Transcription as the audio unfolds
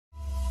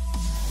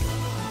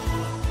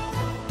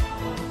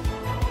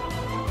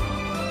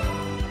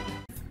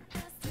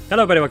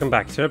Hello everybody, welcome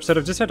back to an episode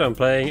of Dishonored. I'm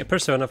playing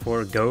Persona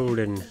 4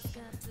 Golden.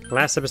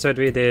 Last episode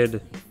we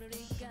did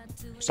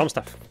some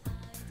stuff.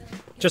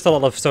 Just a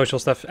lot of social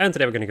stuff, and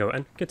today we're gonna go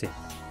and continue.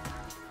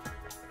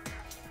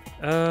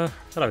 Hello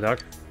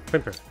dog.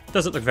 Whimper.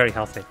 Doesn't look very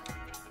healthy.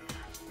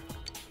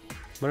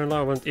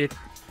 Mother-in-law won't eat.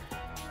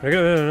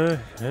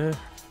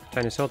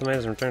 Chinese salt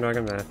tomatoes and return dog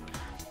and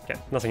okay,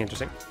 nothing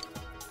interesting.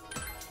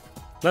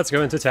 Let's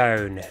go into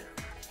town.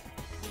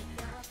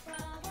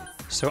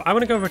 So I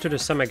want to go over to the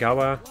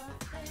Samegawa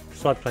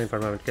floodplain for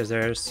a moment, because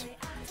there's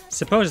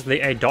supposedly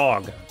a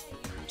dog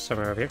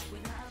somewhere over here.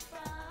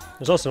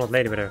 There's also an old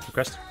lady with a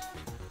request.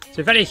 It's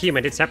very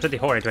humid, it's absolutely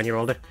horrid when you're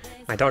older.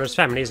 My daughter's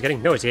family is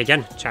getting nosy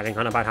again, chatting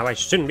on about how I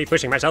shouldn't be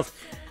pushing myself.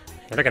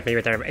 They look at me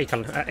with their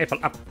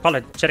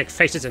apologetic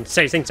faces and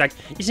say things like,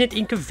 "Isn't it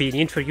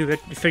inconvenient for you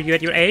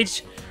at your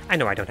age?" I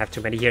know I don't have too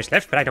many years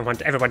left, but I don't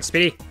want everyone's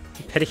pity.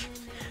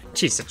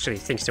 She's actually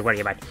things to worry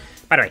about.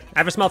 By the way, I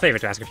have a small favor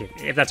to ask of you,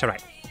 if that's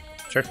alright.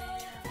 Sure.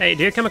 Hey,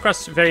 do you come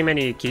across very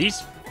many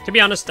keys? To be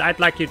honest, I'd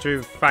like you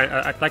to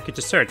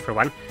search for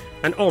one,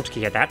 an old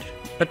key at that.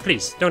 But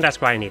please, don't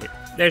ask why I need it.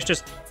 There's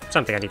just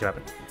something I need to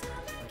open.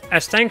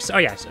 As thanks, oh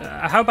yes.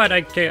 How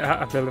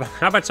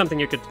about something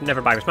you could never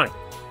buy with money?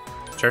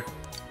 Sure.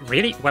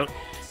 Really? Well,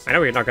 I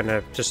know you're not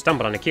gonna just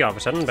stumble on a key all of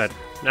a sudden, but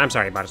I'm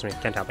sorry about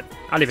it, can't help it.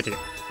 I'll leave it to you.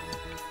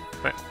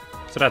 Right.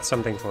 So that's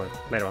something for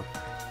later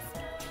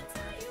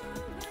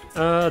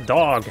on.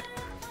 Dog.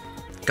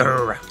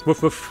 Grr.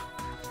 Woof woof.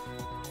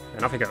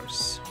 And off he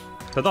goes.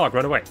 The dog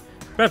ran away.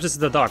 Perhaps this is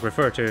the dog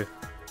referred to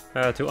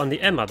on the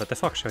Emma that the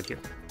fox showed you.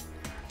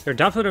 You're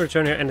doubtful to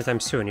return here anytime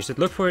soon. You should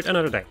look for it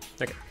another day.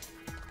 Okay.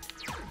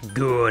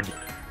 Good.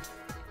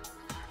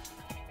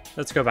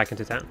 Let's go back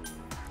into town.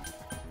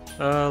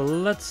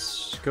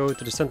 Let's go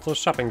to the central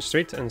shopping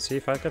street and see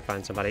if I can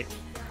find somebody.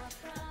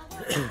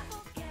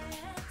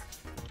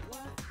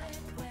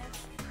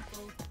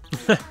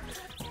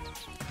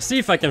 See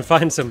if I can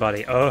find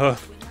somebody. Oh.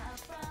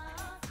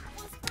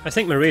 I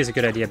think Marie is a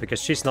good idea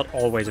because she's not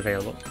always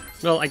available.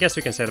 Well, I guess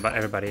we can say it about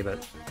everybody,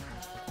 but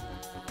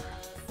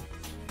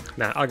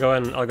nah, I'll go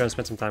and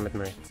spend some time with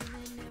Marie.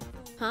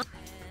 Huh?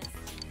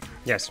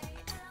 Yes.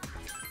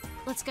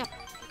 Let's go.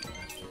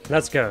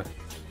 Let's go.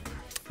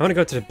 I want to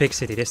go to the big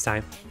city this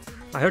time.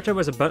 I heard there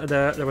was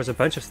a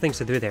bunch of things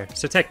to do there,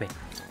 so take me.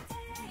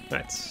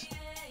 Right.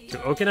 To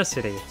Okina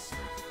City.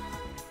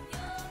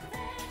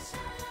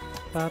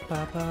 Ba,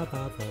 ba, ba,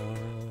 ba, ba.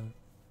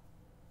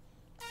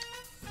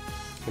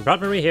 We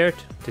brought Marie here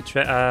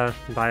to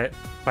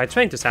by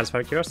train to satisfy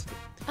her curiosity.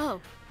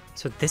 Oh.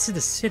 So this is the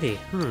city.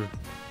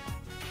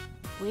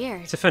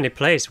 Weird. It's a funny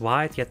place.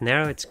 Wide, yet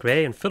narrow. It's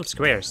grey and full of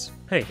squares.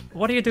 Hey,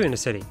 what do you do in the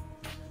city?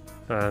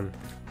 Play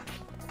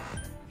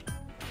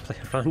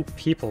around,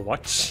 people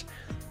watch.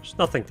 There's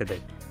nothing to do.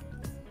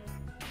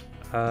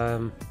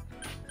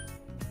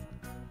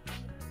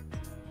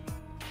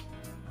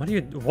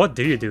 What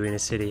do you do in a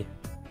city?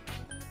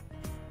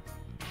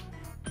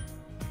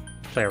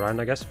 Play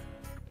around, I guess.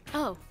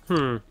 Oh.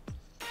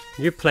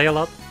 You play a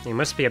lot? You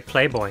must be a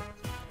playboy.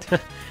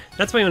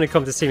 That's why you want to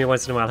come to see me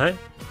once in a while, huh?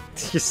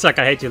 You suck,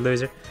 I hate you,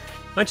 loser.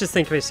 Why don't you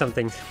think of me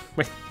something...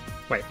 Wait.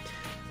 Why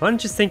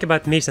don't you think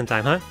about me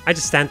sometime, huh? I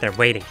just stand there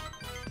waiting.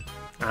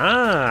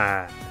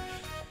 Ah.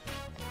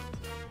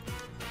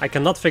 I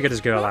cannot figure this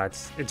girl out.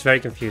 It's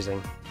very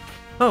confusing.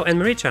 Oh, and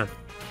Marie-chan.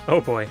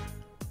 Oh boy.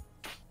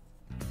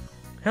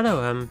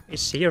 Hello,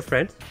 is she your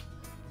friend?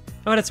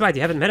 Oh, that's right,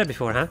 you haven't met her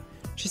before, huh?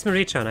 She's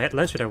Marie-chan, I had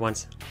lunch with her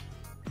once.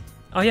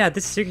 Oh yeah,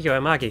 this is Yukiko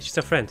Amagi, she's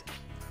a friend.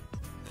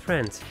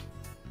 Friend.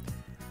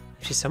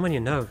 If she's someone you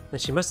know, then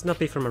she must not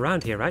be from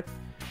around here, right?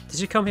 Did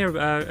you come here,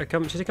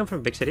 did she come from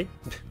a big city?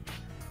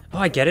 Oh,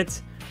 I get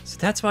it. So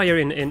that's why you're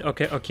in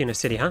Okina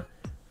City, huh?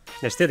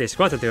 There's still this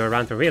squad to do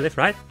around where we live,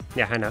 right?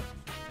 Yeah, I know.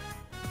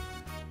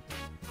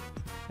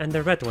 And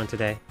the red one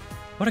today.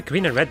 What are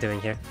green and red doing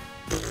here?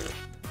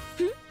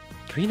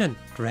 Green and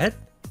red?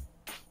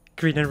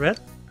 Green and red?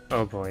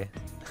 Oh boy.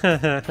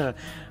 I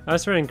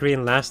was wearing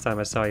green last time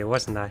I saw you,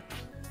 wasn't I?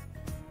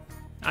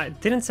 I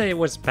didn't say it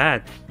was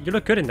bad. You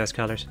look good in those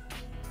colors.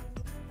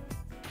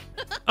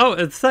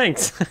 Oh,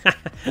 thanks!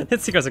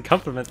 Let's see, as a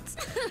compliment.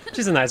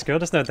 She's a nice girl,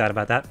 there's no doubt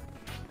about that.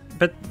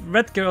 But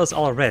red girls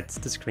all red.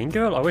 Does green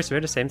girl always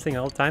wear the same thing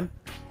all the time?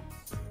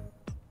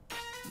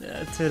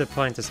 To the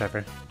point as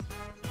ever.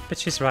 But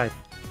she's right.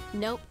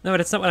 Nope. No,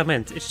 that's not what I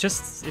meant.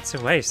 It's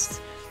a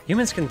waste.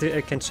 Humans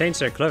can change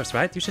their clothes,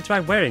 right? You should try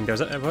wearing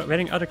those,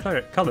 wearing other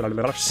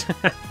colors.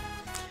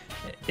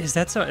 Is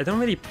that so? I don't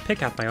really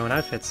pick out my own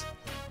outfits.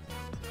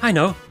 I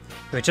know.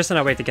 We're just on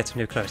our way to get some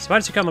new clothes. Why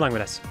don't you come along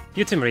with us?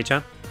 You too,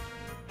 Marie-chan.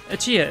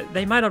 Chia,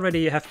 they might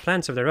already have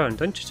plans of their own.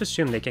 Don't you just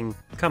assume they can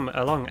come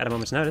along at a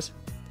moment's notice?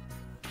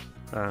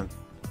 If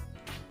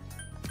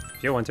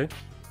you want to.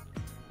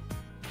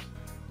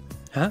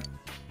 Huh?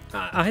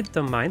 I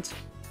don't mind.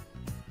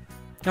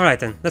 Alright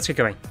then, let's get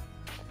going.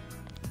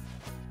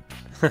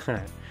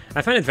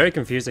 I find it very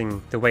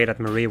confusing the way that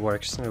Marie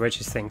works and the way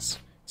she thinks.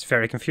 It's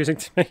very confusing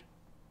to me.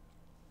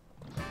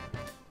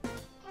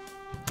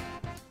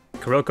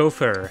 Kuroko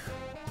Fur.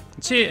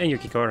 Chie and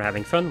Yukiko are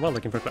having fun while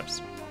looking for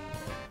clubs.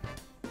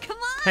 Come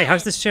on! Hey,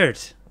 how's this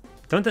shirt?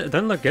 Don't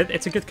look good?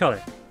 It's a good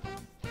color.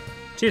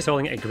 Chie is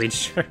holding a green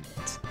shirt.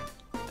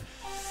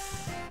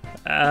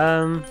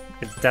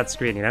 That's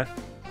green, you know?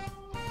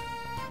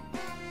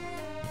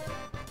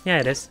 Yeah,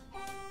 it is.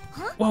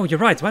 Huh? Whoa, you're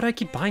right. Why do I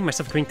keep buying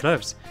myself green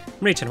clothes?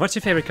 Richan, what's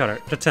your favorite color?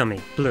 Don't tell me.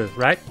 Blue,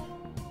 right?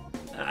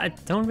 I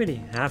don't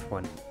really have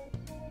one.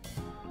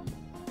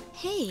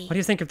 Hey. What do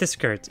you think of this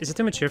skirt? Is it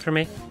too mature for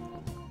me?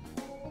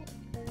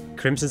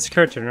 Crimson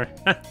skirt, you know?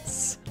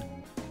 That's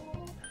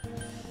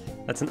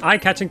an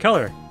eye-catching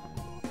color.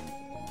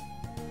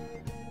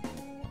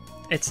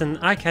 It's an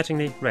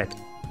eye-catchingly red.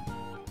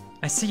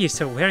 I see you,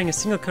 so wearing a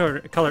single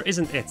color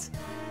isn't it.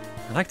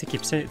 I like to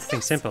keep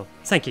things simple.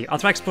 Thank you. I'll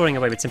try exploring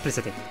away with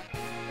simplicity.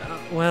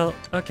 Well,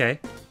 okay.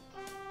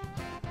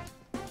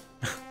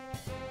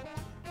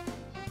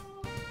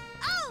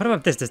 What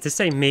about this? Does this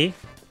say me?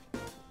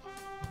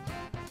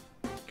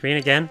 Green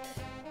again?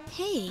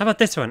 Hey. How about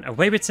this one?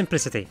 Away with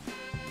simplicity.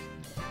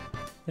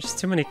 There's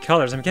too many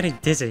colors. I'm getting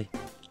dizzy.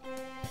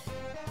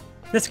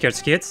 This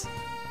skirt's cute.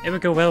 It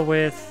would go well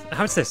with...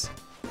 How's this?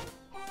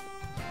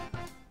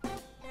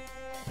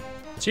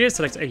 Chia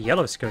selects a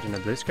yellow skirt and a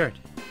blue skirt.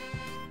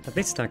 At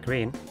least it's not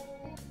green.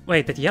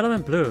 Wait, but yellow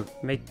and blue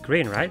make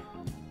green, right?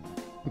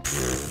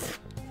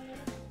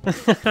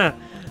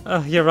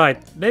 Oh, you're right.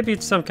 Maybe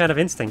it's some kind of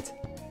instinct.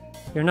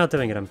 You're not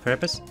doing it on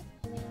purpose.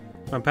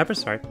 On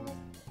purpose? Sorry.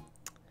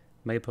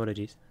 My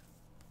apologies.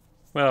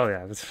 Well,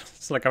 yeah,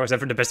 it's like I was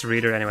ever the best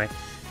reader anyway.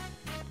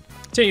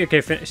 Chie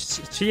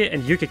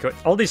and Yukiko.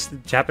 All these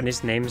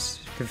Japanese names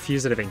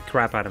confuse the living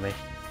crap out of me.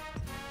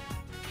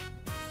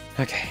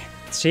 Okay.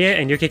 Chie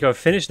and Yukiko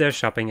finish their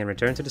shopping and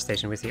return to the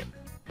station with you.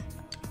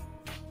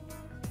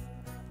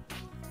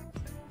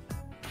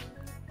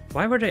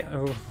 Why were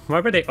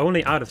they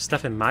only out of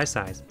stuff in my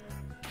size?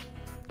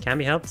 Can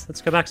be helped.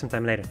 Let's go back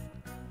sometime later.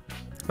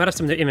 Might have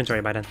some new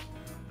inventory by then.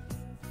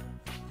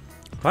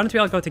 Why don't we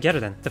all go together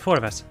then? The four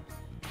of us.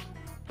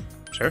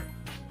 Sure.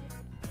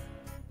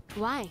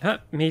 Why?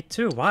 Me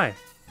too. Why?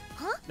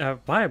 Huh?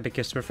 Why?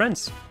 Because we're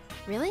friends.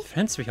 Really?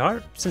 Friends we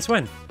are? Since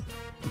when?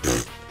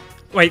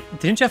 Wait,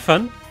 didn't you have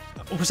fun?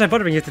 Was I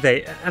bothering you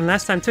today? And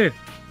last time too?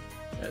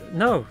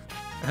 No.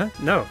 Huh?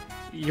 No.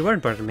 You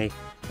weren't bothering me.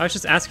 I was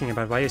just asking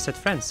about why you said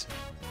friends.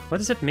 What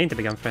does it mean to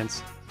become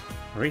friends?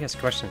 Marie has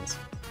questions.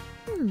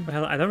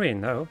 Well, I don't really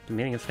know. The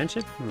meaning of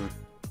friendship?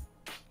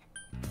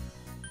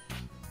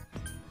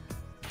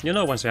 You'll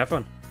know once you have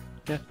one.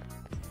 Yeah.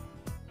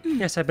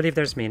 Yes, I believe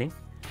there's meaning.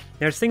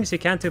 There are things you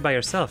can't do by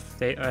yourself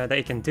that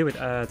you can do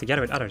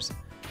together with others.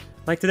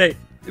 Like today,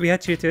 we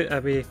had you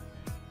to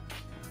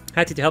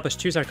help us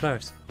choose our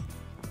clothes.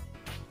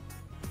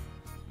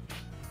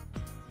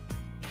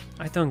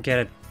 I don't get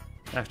it,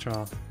 after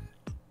all.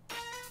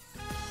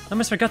 I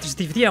almost forgot this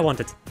DVD I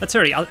wanted. Let's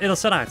hurry, it'll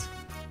sell out.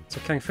 It's a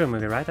Kung Fu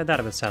movie, right? I doubt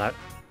it will sell out.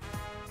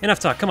 Enough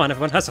talk, come on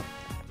everyone, hustle.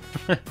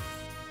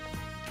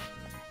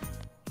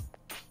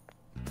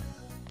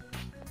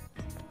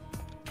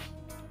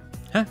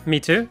 Huh? Me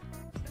too?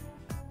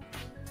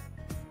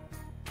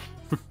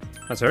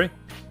 Let's hurry.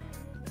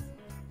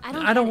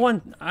 I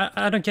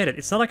don't get it.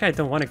 It's not like I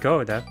don't want to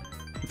go though.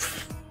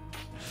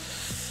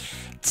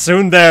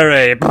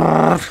 Tsundere.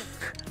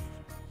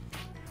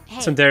 Hey.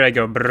 Tsundere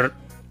go.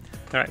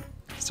 Alright.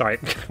 Sorry.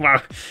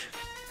 Wow.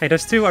 Hey,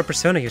 those two are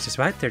Persona users,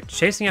 right? They're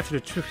chasing after the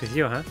truth with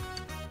you, huh?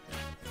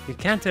 You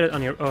can't do it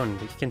on your own,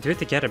 but you can do it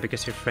together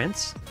because you're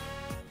friends?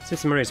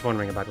 Since Marie is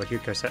wondering about what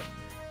Yuko said.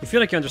 You feel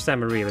like you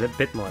understand Marie a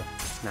bit more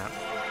now.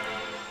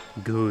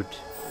 Good.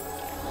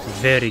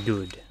 Very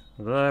good.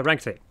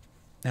 Rank 3.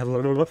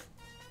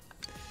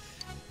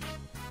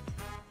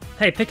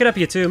 Hey, pick it up,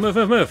 you two. Move,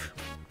 move, move.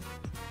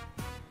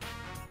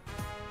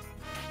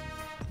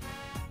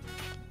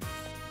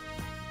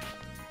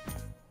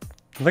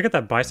 Look at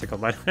that bicycle,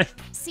 by the way.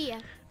 See ya.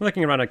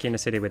 Looking around Okina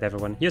City with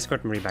everyone, you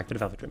escort Marie back to the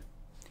Velvet Room.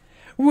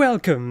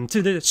 Welcome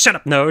to the... Shut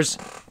up, Nose!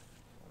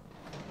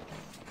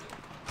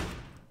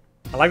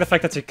 I like the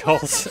fact that she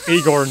calls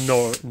Igor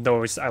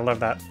Nose. I love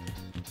that.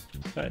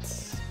 Right.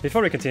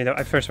 Before we continue, though,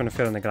 I first want to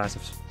fill in a glass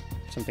of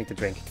something to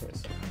drink.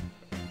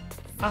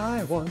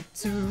 I want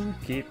to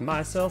keep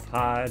myself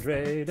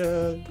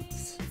hydrated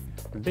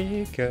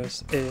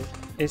because it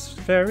is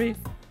very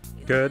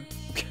good.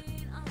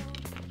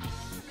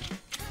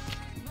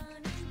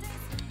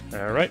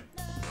 Alright.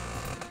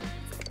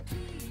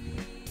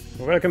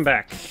 Welcome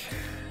back.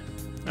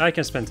 I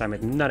can spend time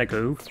with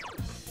Nanako.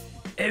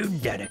 Oh,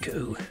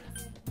 Nanako.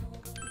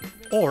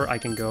 Or I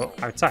can go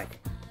outside.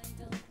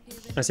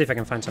 Let's see if I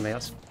can find somebody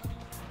else.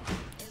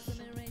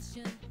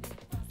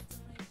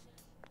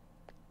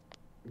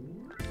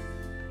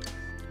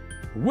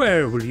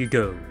 Where will you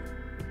go?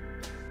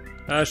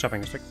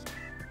 Shopping district.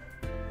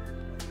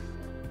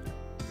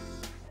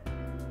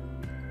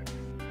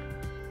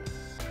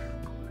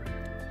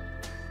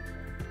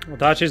 Well,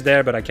 Dachi's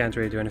there, but I can't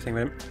really do anything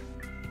with him.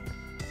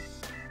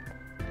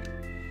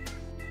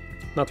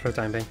 Not for the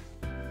time being.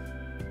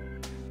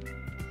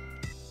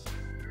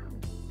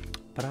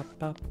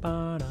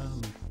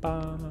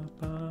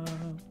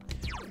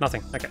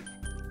 Nothing. Okay.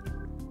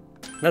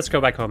 Let's go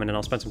back home and then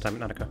I'll spend some time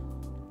with Nanako.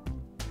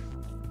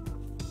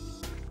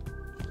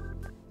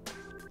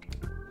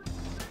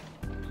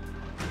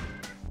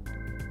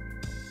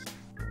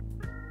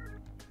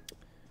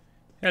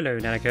 Hello,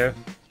 Nanako.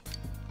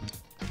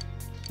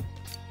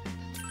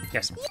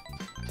 Yes.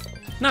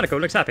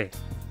 Nanako looks happy.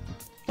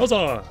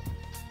 Huzzah!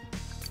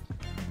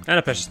 And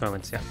a precious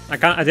moment, yeah.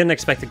 I didn't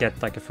expect to get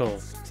like a full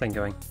thing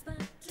going.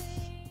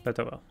 But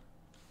oh well.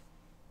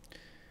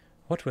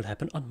 What will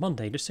happen on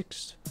Monday the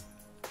 6th?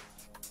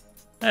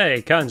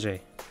 Hey,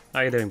 Kanji. How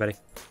you doing, buddy?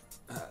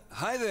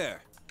 Hi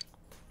there.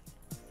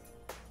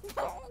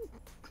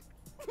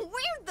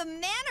 Where'd the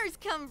manners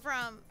come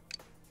from?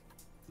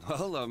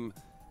 Well,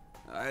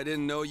 I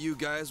didn't know you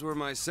guys were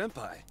my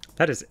senpai.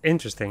 That is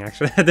interesting,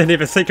 actually. I didn't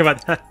even think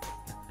about that.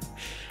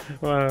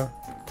 Wow.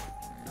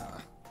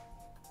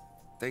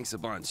 Thanks a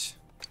bunch.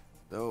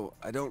 Though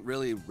I don't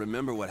really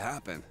remember what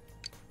happened.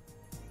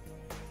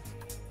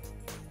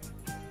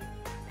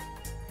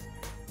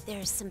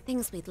 There's some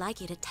things we'd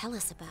like you to tell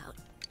us about.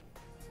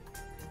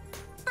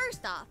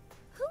 First off,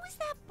 who was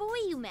that boy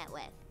you met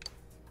with?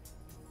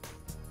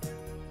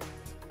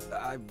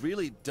 I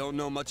really don't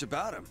know much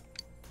about him.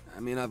 I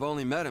mean, I've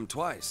only met him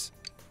twice.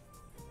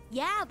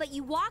 Yeah, but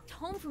you walked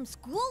home from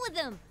school with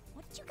him.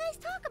 What did you guys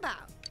talk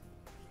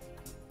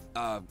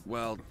about?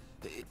 Well,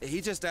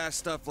 he just asked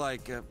stuff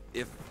like,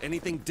 if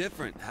anything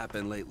different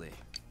happened lately.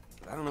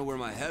 But I don't know where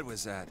my head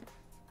was at.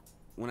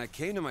 When I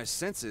came to my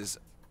senses,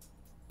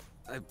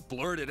 I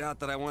blurted out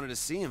that I wanted to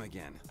see him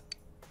again.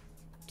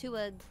 To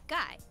a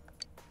guy.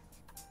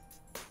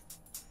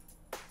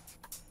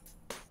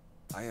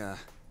 I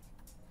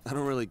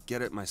don't really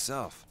get it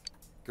myself.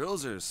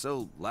 Girls are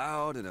so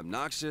loud and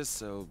obnoxious,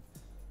 so,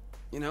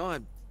 you know, I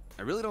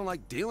really don't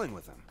like dealing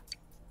with them.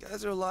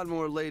 Guys are a lot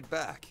more laid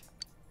back.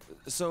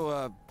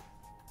 So,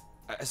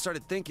 I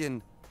started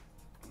thinking,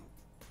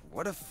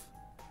 what if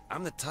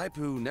I'm the type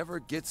who never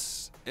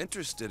gets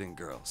interested in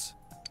girls?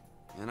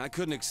 And I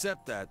couldn't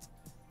accept that,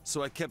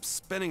 so I kept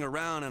spinning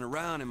around and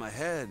around in my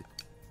head.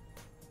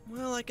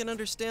 Well, I can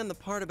understand the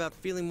part about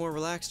feeling more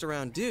relaxed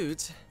around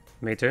dudes.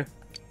 Me too.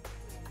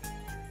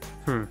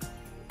 How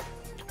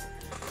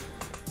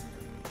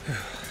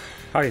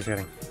are you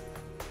feeling?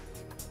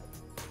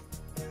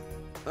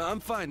 I'm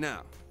fine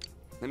now.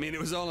 I mean, it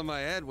was all in my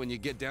head when you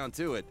get down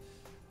to it.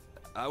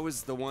 I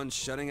was the one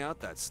shutting out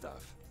that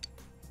stuff.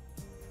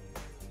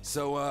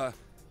 So,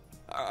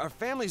 our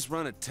family's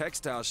run a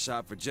textile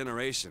shop for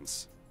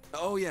generations.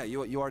 Oh yeah,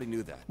 you already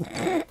knew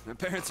that. My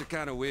parents are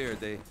kind of weird.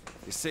 They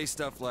say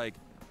stuff like,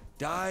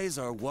 dyes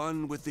are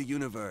one with the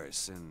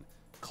universe, and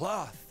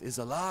cloth is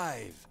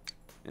alive.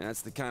 And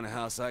that's the kind of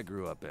house I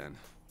grew up in.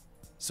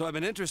 So I've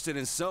been interested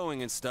in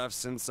sewing and stuff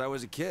since I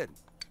was a kid.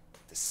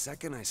 The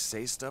second I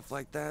say stuff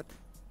like that,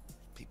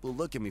 people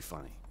look at me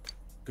funny.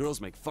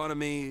 Girls make fun of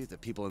me, the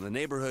people in the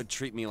neighborhood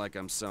treat me like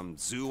I'm some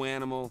zoo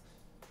animal.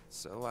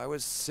 So I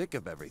was sick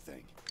of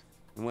everything.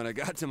 And when I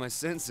got to my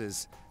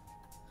senses,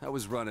 I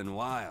was running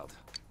wild.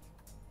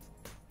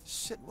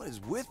 Shit, what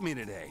is with me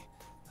today?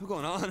 I'm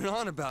going on and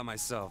on about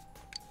myself.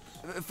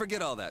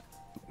 Forget all that.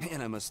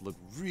 Man, I must look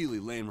really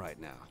lame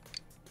right now.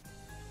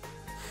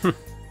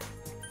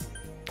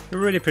 You're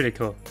really pretty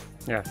cool.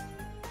 Yeah,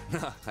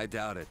 I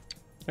doubt it.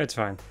 it's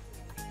fine.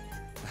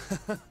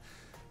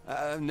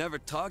 I've never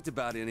talked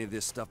about any of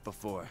this stuff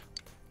before.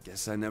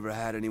 Guess I never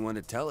had anyone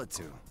to tell it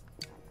to.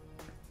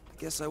 I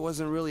guess I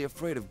wasn't really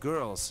afraid of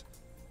girls.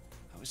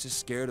 I was just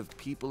scared of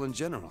people in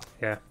general.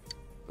 Yeah.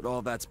 But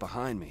all that's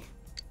behind me.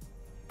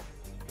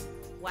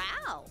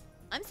 Wow,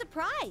 I'm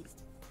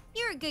surprised.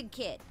 You're a good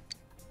kid.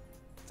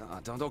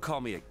 Don't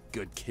call me a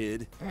good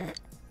kid.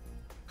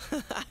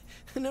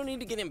 No need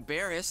to get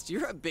embarrassed.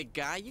 You're a big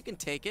guy. You can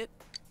take it.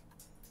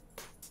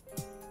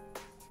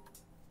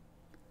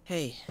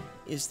 Hey,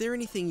 is there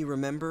anything you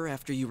remember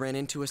after you ran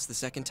into us the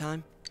second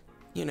time?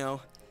 You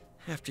know,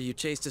 after you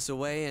chased us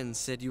away and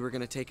said you were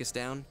gonna take us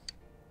down?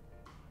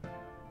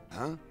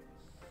 Huh?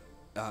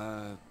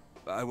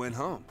 I went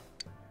home.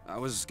 I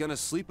was gonna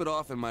sleep it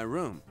off in my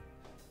room.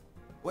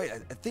 Wait, I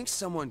think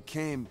someone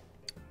came...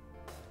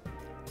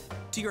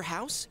 To your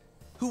house?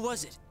 Who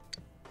was it?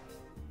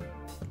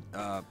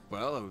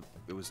 Well,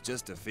 it was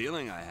just a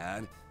feeling I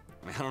had.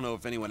 I mean, I don't know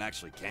if anyone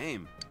actually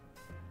came.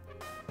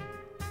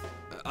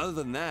 Other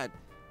than that,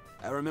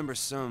 I remember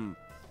some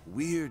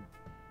weird,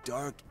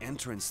 dark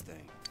entrance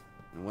thing.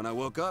 And when I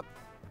woke up,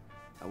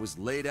 I was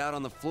laid out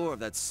on the floor of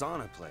that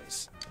sauna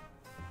place.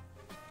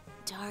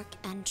 Dark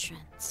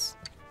entrance.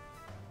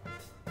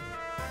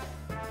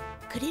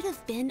 Could it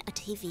have been a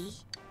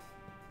TV?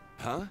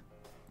 Huh?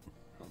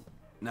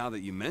 Now that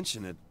you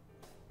mention it,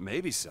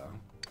 maybe so.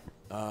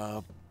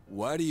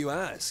 Why do you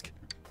ask?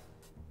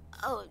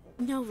 Oh,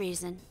 no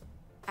reason.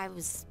 I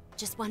was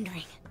just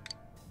wondering.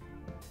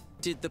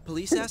 Did the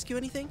police ask you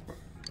anything?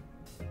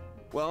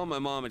 Well, my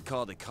mom had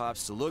called the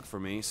cops to look for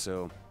me,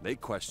 so they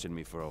questioned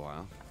me for a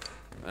while.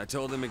 I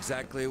told them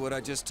exactly what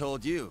I just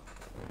told you.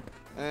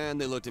 And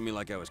they looked at me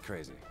like I was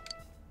crazy.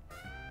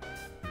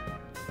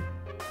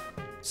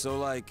 So,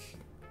 like,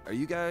 are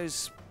you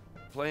guys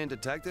playing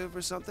detective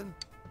or something?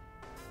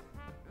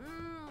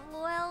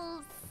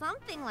 Well,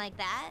 something like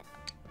that.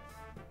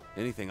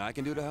 Anything I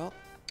can do to help?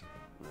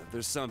 If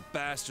there's some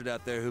bastard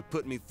out there who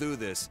put me through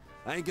this,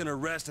 I ain't gonna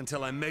rest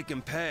until I make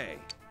him pay.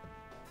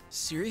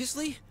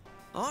 Seriously?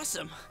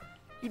 Awesome.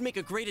 You'd make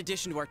a great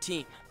addition to our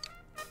team.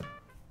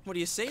 What do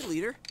you say,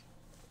 leader?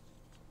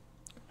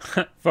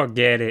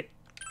 Forget it.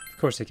 Of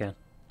course you can.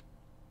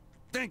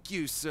 Thank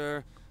you,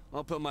 sir.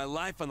 I'll put my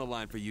life on the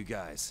line for you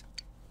guys.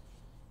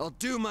 I'll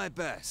do my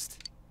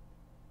best.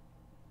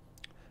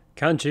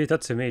 Kanji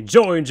Tatsumi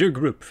joined your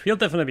group. He'll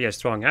definitely be a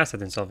strong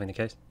asset in solving the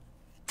case.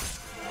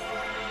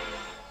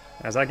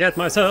 As I get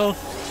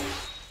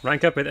myself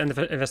rank up with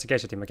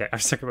investigation team. Okay, I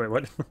was like, wait,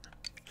 what?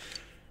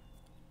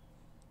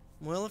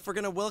 Well, if we're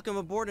gonna welcome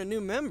aboard a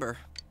new member.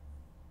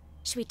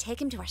 Should we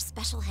take him to our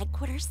special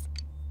headquarters?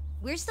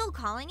 We're still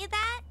calling it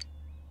that?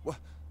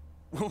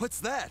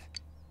 What's that?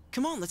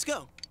 Come on, let's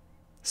go.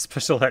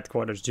 Special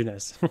headquarters,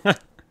 Junes.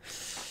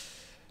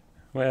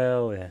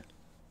 Well, yeah.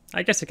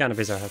 I guess it kind of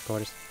is our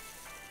headquarters.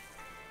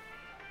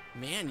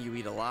 Man, you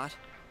eat a lot.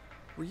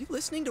 Were you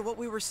listening to what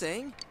we were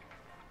saying?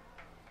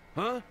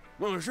 Huh?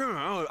 Well, sure,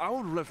 I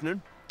was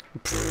listening.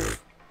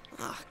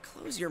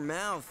 Close your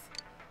mouth.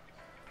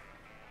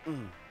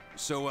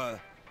 So,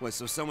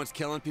 so someone's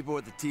killing people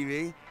with the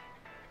TV?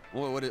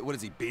 What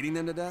is he, beating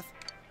them to death?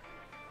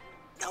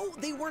 No,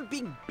 they weren't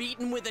being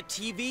beaten with a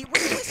TV. Were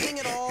you listening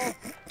at all?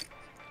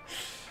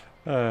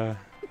 Oh,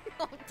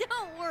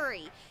 don't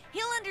worry.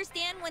 He'll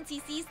understand once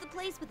he sees the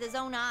place with his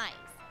own eyes.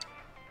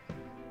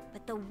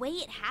 But the way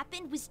it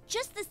happened was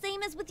just the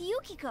same as with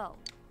Yukiko.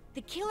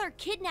 The killer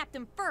kidnapped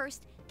him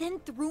first, then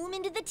threw him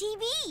into the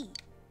TV.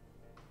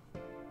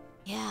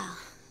 Yeah,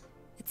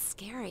 it's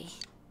scary.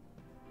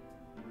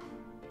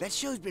 That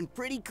show's been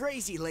pretty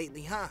crazy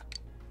lately, huh?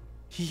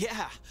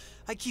 Yeah,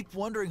 I keep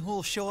wondering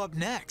who'll show up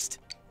next.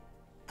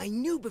 I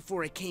knew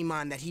before it came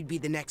on that he'd be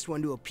the next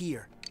one to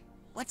appear.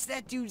 What's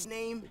that dude's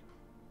name?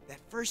 That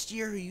first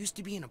year who used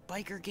to be in a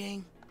biker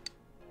gang?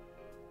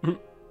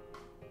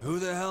 Who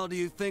the hell do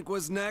you think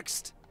was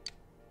next?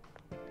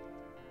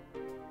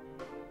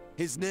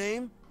 His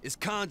name is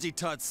Kanji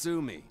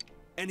Tatsumi,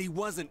 and he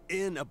wasn't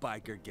in a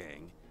biker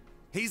gang.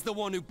 He's the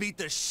one who beat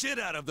the shit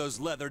out of those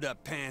leathered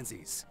up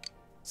pansies.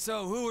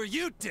 So who are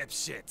you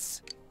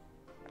dipshits?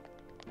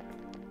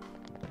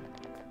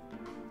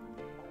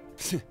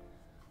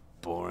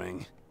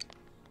 Boring.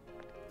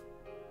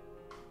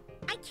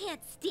 I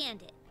can't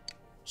stand it.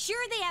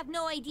 Sure, they have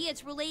no idea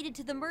it's related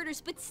to the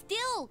murders, but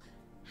still,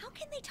 how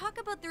can they talk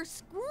about their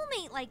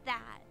schoolmate like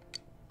that?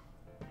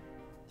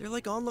 They're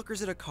like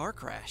onlookers at a car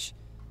crash.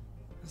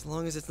 As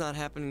long as it's not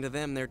happening to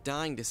them, they're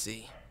dying to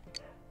see.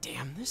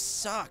 Damn, this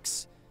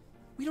sucks.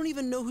 We don't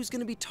even know who's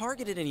gonna be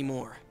targeted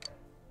anymore.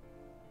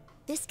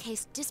 This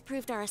case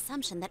disproved our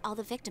assumption that all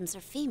the victims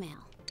are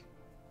female.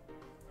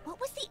 What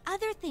was the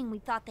other thing we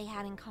thought they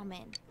had in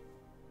common?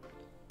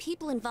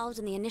 People involved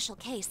in the initial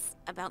case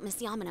about Miss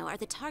Yamano are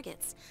the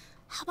targets.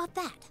 How about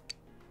that?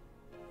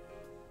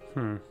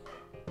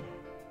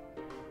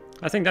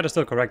 I think that is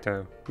still correct,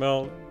 though.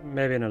 Well,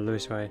 maybe in a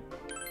loose way.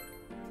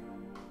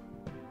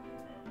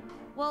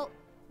 Well,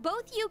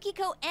 both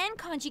Yukiko and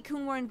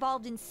Kanji-kun were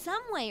involved in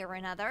some way or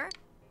another.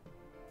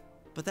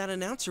 But that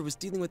announcer was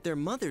dealing with their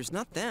mothers,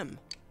 not them.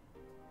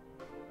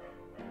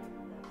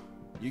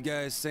 You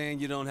guys saying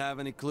you don't have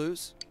any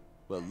clues?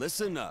 Well,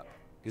 listen up,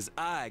 because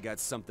I got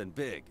something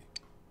big.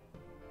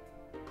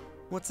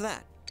 What's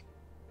that?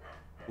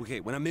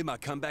 Okay, when I made my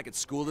comeback at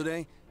school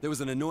today, there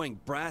was an annoying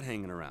brat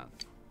hanging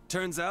around.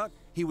 Turns out,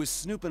 he was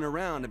snooping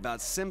around about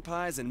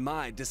Senpai's and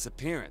my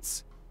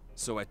disappearance.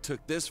 So I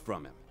took this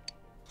from him.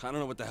 I don't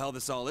know what the hell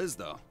this all is,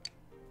 though.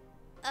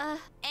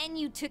 And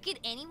you took it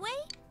anyway?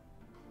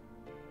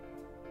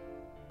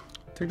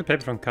 Took the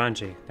paper from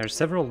Kanji. There are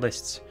several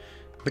lists.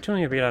 Which one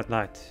you read out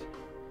loud?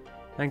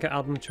 Manga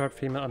album chart,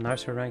 female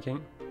announcer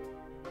ranking.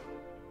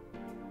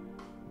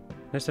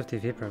 List of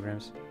TV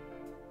programs.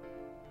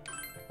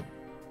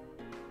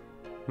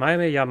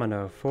 Mayumi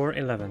Yamano,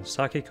 4/11.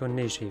 Sakiko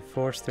Nishi,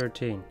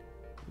 4/13.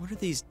 What are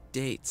these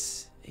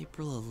dates?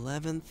 April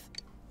 11th?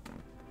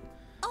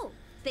 Oh,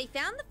 they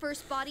found the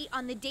first body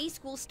on the day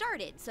school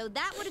started, so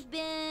that would have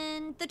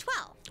been the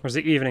 12th. Was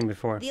the evening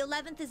before? The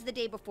 11th is the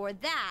day before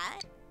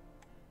that.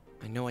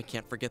 I know I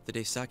can't forget the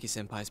day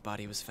Saki-senpai's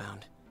body was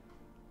found.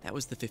 That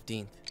was the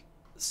 15th.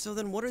 So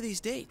then what are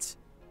these dates?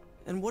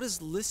 And what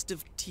does list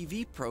of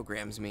TV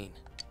programs mean?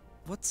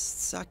 What's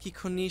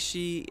Sakiko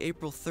Nishi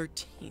April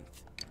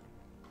 13th?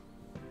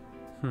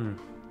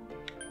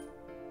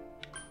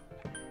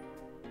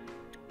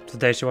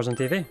 Today she was on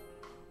TV.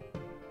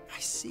 I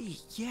see.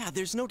 Yeah,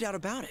 there's no doubt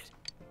about it.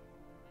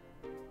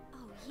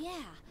 Oh,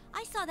 yeah.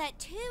 I saw that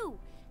too.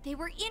 They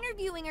were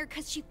interviewing her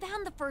because she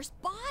found the first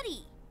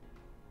body.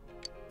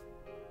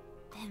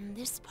 Then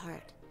this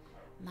part.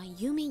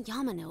 Mayumi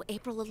Yamano,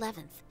 April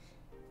 11th.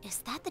 Is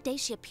that the day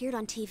she appeared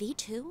on TV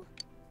too?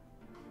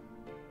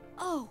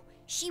 Oh,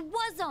 she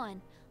was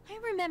on. I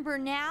remember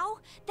now.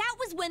 That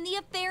was when the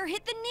affair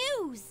hit the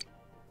news.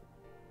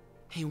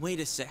 Hey, wait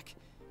a sec.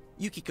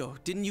 Yukiko,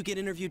 didn't you get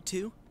interviewed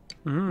too?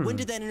 When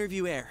did that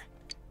interview air?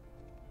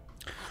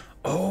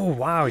 Oh,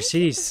 wow, I think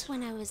it was jeez.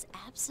 when I was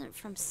absent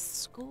from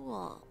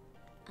school.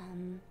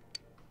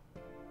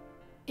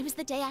 It was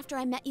the day after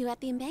I met you at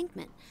the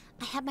embankment.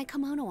 I had my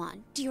kimono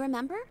on. Do you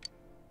remember?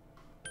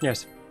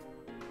 Yes.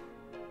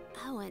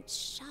 I went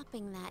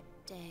shopping that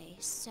day,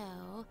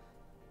 so...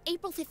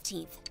 April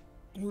 15th.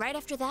 And right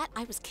after that,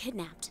 I was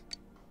kidnapped.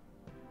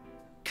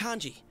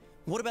 Kanji,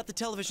 what about the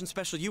television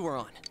special you were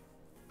on?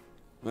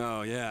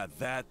 Oh yeah,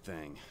 that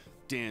thing.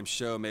 Damn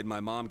show made my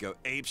mom go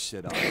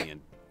apeshit on me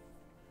and...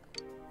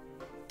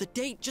 The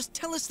date, just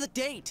tell us the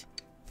date!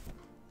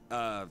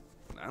 I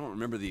don't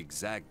remember the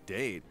exact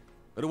date,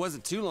 but it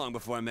wasn't too long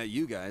before I met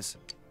you guys.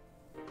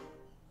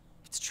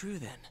 It's true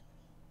then.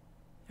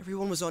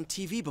 Everyone was on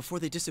TV before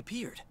they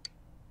disappeared.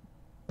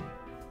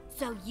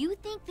 So you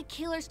think the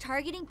killer's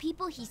targeting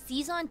people he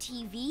sees on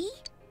TV?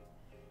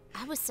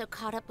 I was so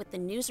caught up with the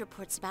news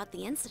reports about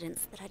the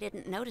incidents that I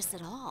didn't notice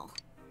at all.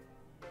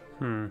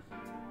 Can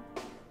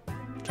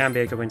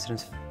be a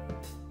coincidence.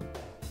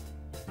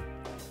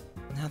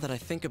 Now that I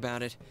think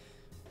about it,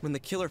 when the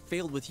killer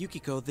failed with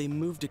Yukiko, they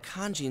moved to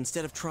Kanji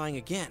instead of trying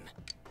again.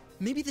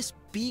 Maybe this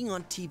being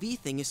on TV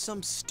thing is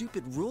some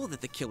stupid rule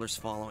that the killer's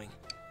following.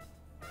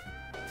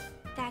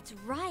 That's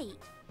right.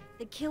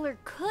 The killer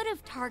could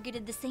have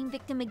targeted the same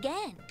victim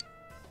again.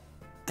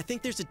 I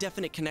think there's a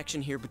definite connection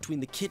here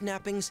between the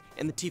kidnappings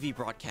and the TV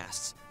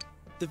broadcasts.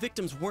 The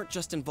victims weren't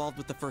just involved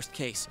with the first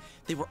case,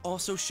 they were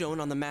also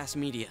shown on the mass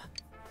media.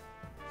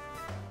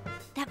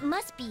 That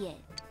must be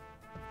it.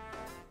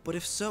 But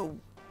if so,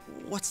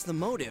 what's the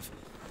motive?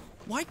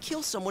 Why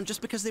kill someone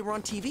just because they were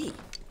on TV?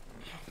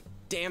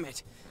 Damn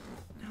it.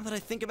 Now that I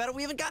think about it,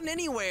 we haven't gotten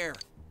anywhere.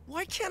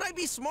 Why can't I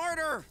be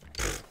smarter?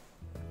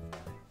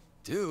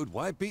 Dude,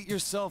 why beat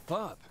yourself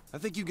up? I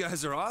think you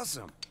guys are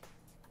awesome.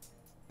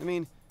 I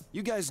mean,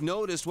 you guys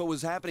noticed what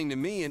was happening to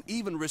me and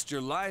even risked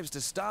your lives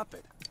to stop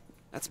it.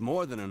 That's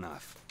more than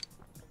enough.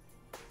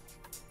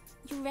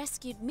 You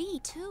rescued me,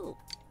 too.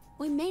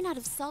 We may not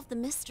have solved the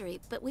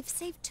mystery, but we've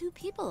saved 2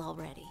 people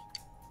already.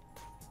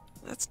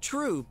 That's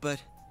true,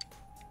 but...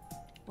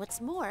 What's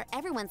more,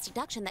 everyone's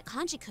deduction that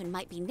Kanji-kun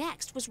might be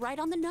next was right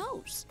on the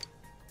nose.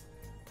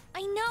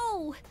 I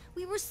know!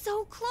 We were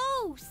so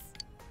close!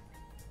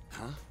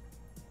 Huh?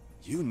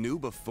 You knew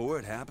before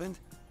it happened?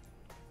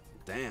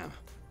 Damn.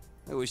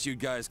 I wish you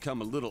guys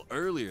come a little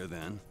earlier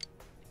then.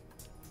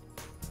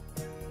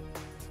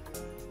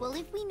 Well,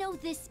 if we know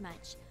this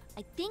much,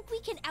 I think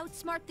we can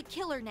outsmart the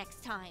killer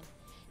next time.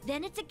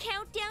 Then it's a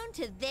countdown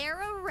to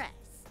their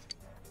arrest.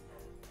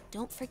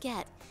 Don't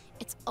forget,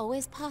 it's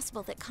always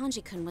possible that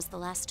Kanji-kun was the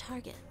last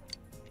target.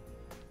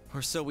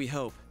 Or so we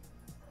hope.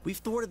 We've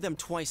thwarted them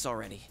twice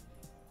already.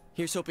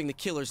 Here's hoping the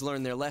killers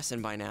learned their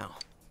lesson by now.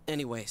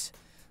 Anyways,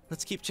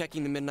 let's keep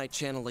checking the Midnight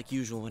Channel like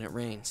usual when it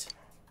rains.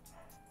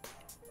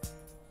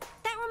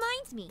 That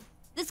reminds me,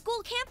 the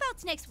school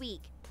campout's next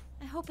week.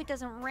 I hope it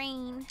doesn't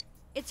rain.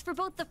 It's for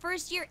both the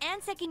first year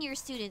and second year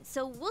students,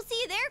 so we'll see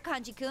you there,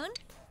 Kanji-kun.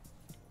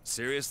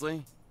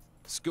 Seriously?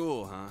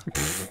 School, huh?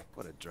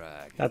 What a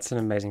drag. That's an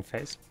amazing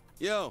face.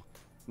 Yo,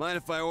 mind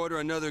if I order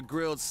another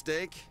grilled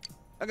steak?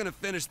 I'm gonna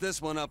finish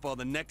this one up while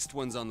the next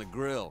one's on the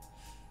grill.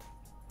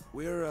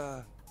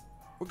 We're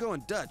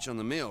going Dutch on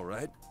the meal,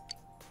 right?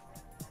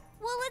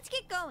 Well, let's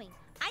get going.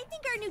 I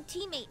think our new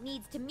teammate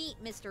needs to meet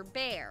Mr.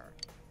 Bear.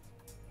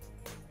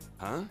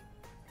 Huh?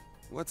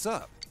 What's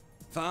up?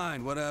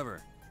 Fine,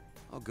 whatever.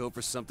 I'll go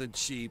for something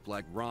cheap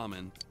like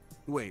ramen.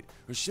 Wait,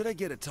 or should I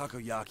get a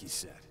takoyaki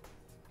set?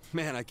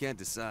 Man, I can't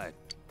decide.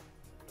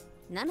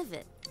 None of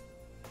it.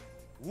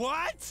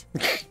 What?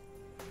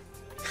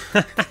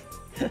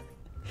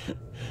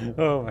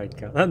 Oh my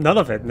god. None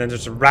of it, and then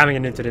just ramming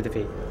it into the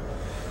defeat.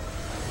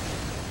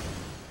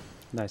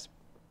 Nice.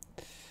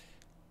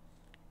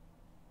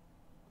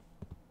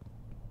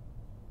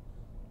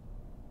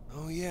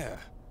 Oh yeah.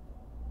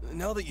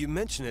 Now that you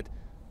mention it,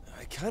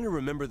 I kind of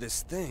remember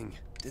this thing.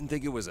 Didn't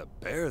think it was a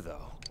bear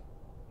though.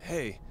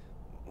 Hey,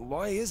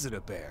 why is it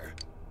a bear?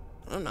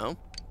 I don't know.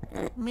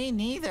 Me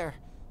neither.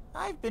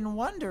 I've been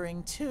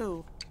wondering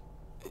too.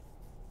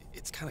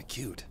 It's kind of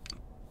cute.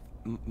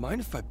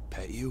 Mind if I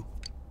pet you?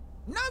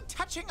 No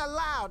touching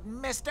allowed,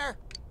 mister.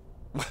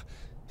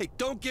 Hey,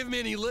 don't give me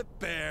any lip,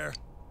 bear.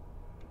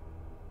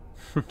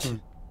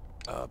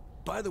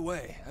 By the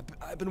way,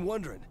 I've been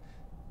wondering.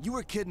 You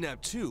were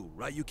kidnapped too,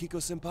 right,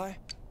 Yukiko-senpai?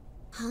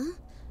 Huh?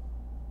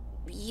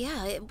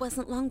 Yeah, it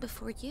wasn't long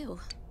before you.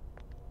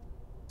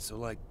 So,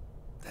 like,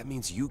 that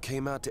means you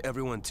came out to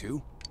everyone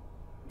too?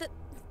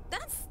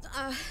 That's,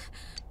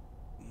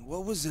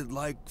 What was it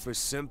like for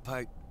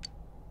Senpai?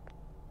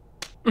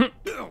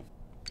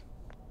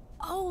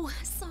 Oh,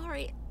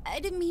 sorry. I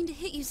didn't mean to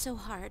hit you so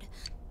hard.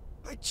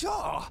 My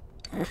jaw!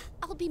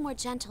 I'll be more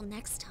gentle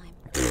next time.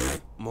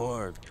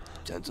 More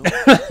gentle?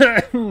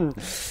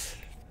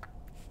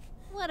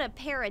 What a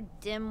pair of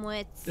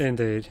dimwits.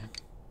 Indeed.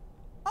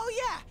 Oh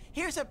yeah,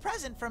 here's a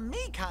present from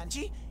me,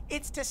 Kanji.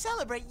 It's to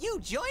celebrate you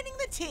joining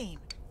the team.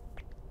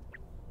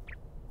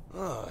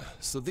 Oh,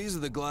 so these are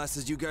the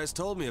glasses you guys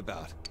told me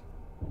about.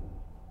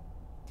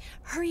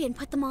 Hurry and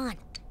put them on.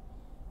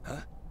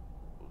 Huh?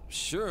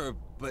 Sure,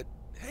 but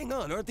hang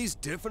on, aren't these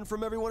different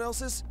from everyone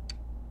else's?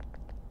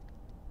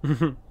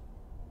 It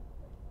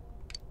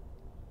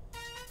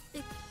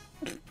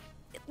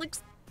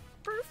looks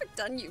perfect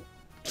on you.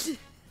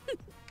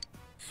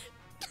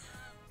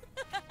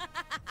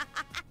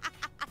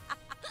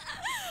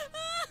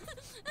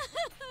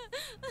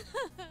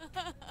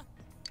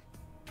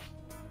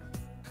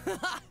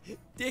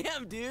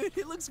 Damn, dude,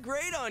 it looks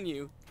great on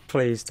you.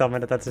 Please tell me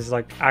that that's his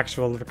like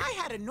actual. I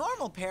had a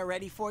normal pair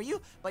ready for you,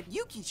 but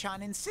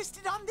Yuki-chan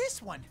insisted on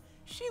this one.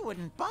 She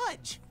wouldn't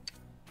budge.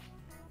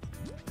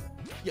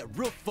 Yeah,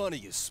 real funny,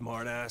 you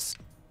smartass.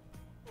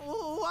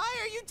 Why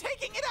are you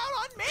taking it out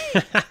on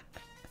me?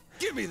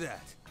 Give me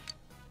that.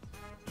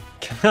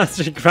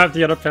 She grabbed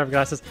the other pair of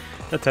glasses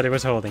that Teddy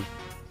was holding.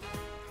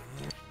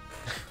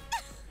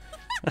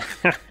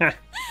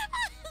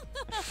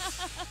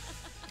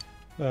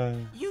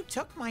 You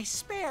took my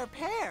spare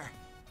pair.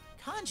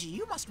 Kanji,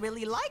 you must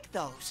really like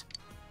those.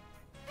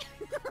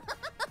 Oh,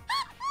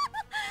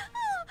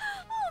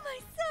 my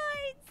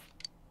sides!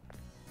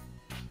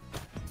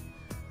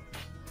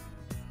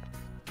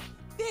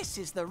 This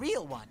is the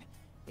real one.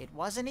 It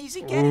wasn't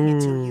easy getting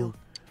it to you.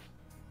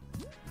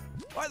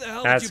 Why the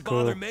hell That's did you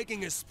bother cool.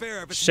 making a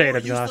spare if it's Shaded more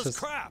useless glasses.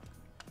 crap?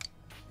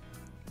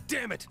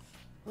 Damn it!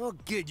 I'll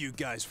get you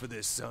guys for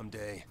this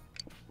someday.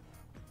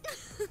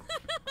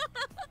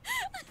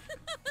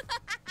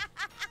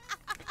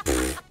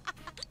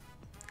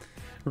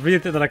 Really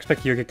did not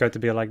expect Yukiko to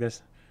be like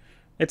this.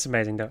 It's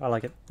amazing though. I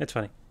like it. It's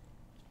funny.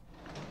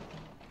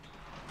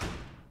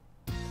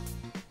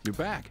 You're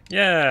back.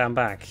 Yeah, I'm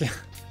back.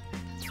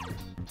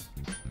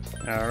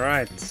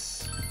 Alright.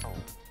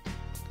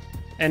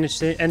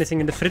 Anything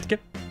in the fritke?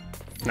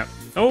 No.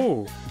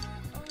 Oh!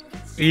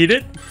 Eat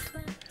it?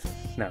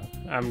 No.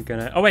 I'm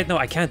gonna... Oh wait, no,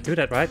 I can't do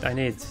that, right? I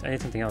need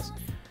something else.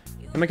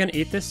 Am I gonna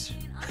eat this?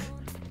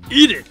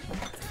 Eat it!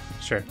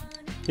 Sure.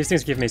 These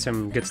things give me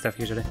some good stuff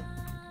usually.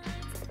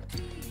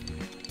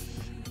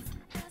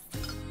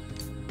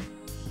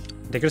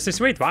 Ridiculously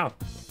sweet, wow.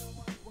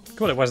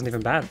 Cool, it wasn't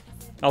even bad.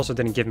 Also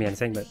didn't give me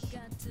anything, but...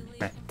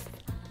 Meh.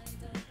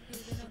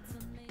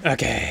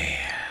 Okay,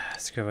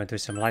 let's go and do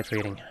some light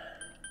reading.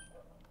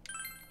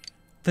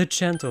 The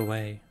gentle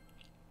way.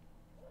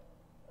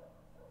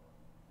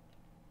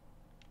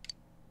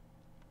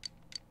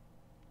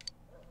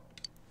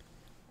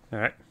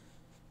 Alright.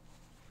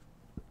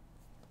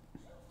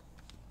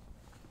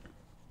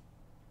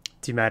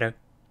 Tomato.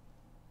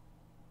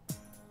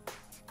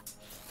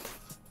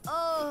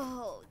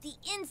 Oh, the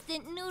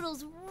instant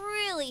noodles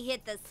really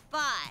hit the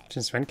spot.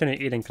 Since when can you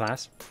eat in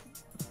class?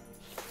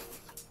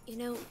 You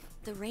know,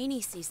 the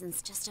rainy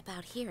season's just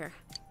about here.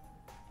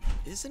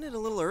 Isn't it a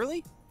little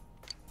early?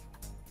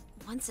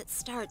 Once it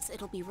starts,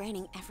 it'll be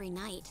raining every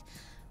night.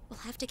 We'll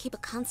have to keep a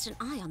constant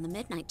eye on the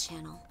Midnight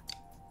Channel.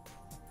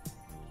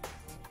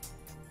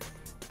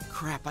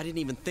 Crap, I didn't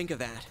even think of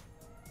that.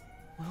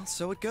 Well,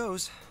 so it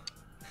goes.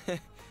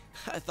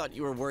 I thought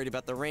you were worried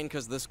about the rain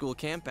because of the school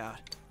campout.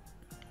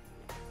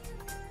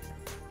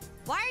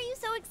 Why are you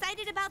so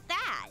excited about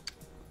that?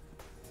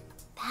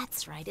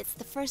 That's right, it's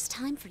the first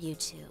time for you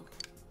two.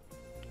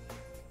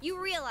 You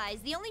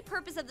realize the only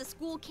purpose of the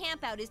school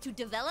campout is to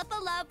develop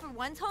a love for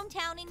one's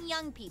hometown and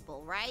young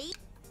people, right?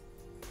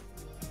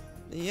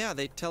 Yeah,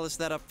 they tell us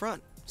that up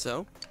front,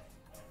 so?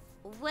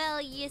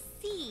 Well, you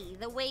see,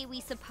 the way we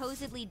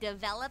supposedly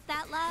develop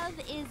that love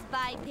is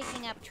by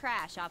picking up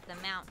trash off the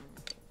mountain.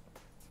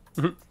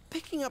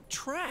 Picking up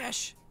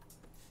trash?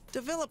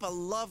 Develop a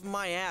love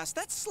my ass,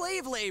 that's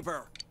slave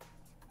labor!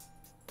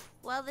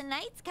 Well, the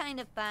night's kind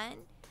of fun.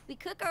 We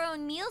cook our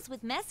own meals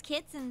with mess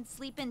kits and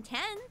sleep in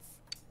tents.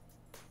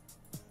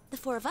 The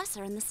four of us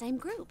are in the same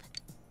group.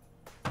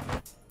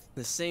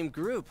 The same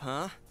group,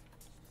 huh?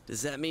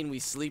 Does that mean we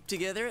sleep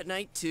together at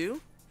night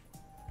too?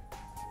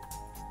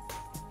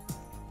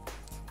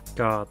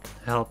 God,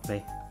 help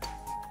me.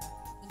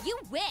 You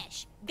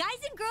wish! Guys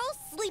and girls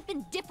sleep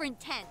in different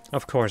tents.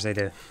 Of course they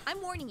do.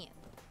 I'm warning you.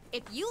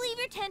 If you leave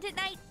your tent at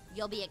night,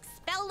 you'll be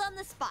expelled on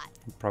the spot.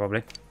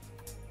 Probably.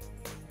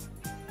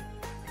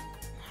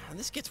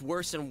 This gets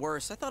worse and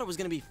worse. I thought it was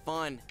gonna be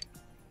fun.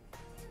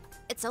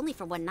 It's only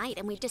for one night,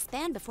 and we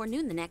disband before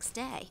noon the next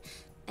day.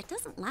 It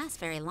doesn't last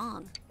very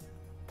long.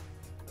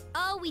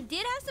 Oh, we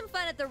did have some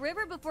fun at the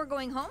river before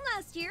going home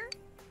last year.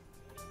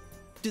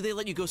 Do they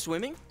let you go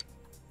swimming?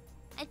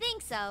 I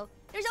think so.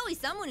 There's always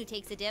someone who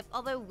takes a dip,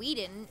 although we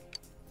didn't.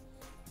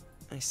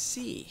 I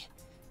see.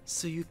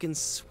 So you can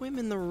swim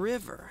in the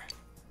river.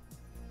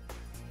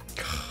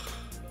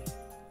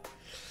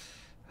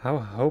 How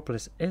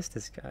hopeless is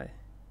this guy?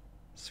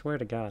 Swear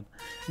to God.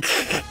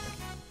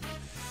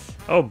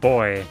 Oh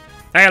boy.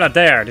 Hey hello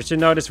there, did you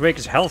know this week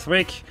is Health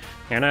Week?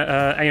 And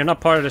you're not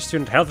part of the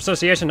Student Health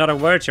Association? In other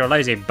words, you're a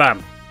lazy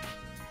bum.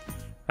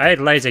 I hate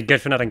lazy,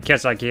 good-for-nothing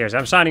kids like you, so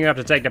I'm signing you up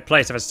to take the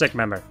place of a sick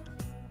member.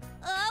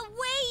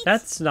 Wait!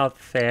 That's not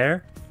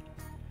fair.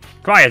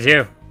 Quiet,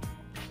 you.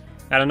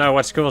 I don't know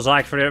what school's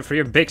like for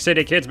your big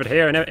city kids, but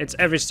here it's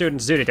every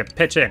student's duty to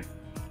pitch in.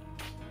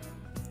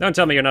 Don't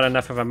tell me you're not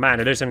enough of a man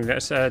to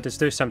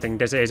do something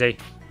this easy.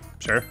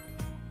 Sure.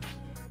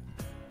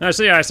 I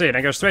see.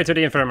 Then go straight to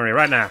the infirmary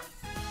right now.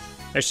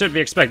 They should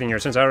be expecting you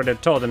since I already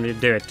told them to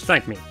do it.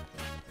 Thank me.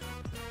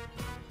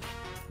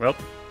 Well.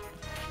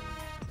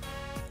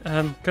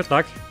 Good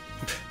luck.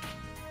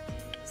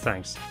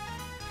 Thanks.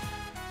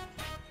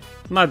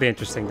 Might be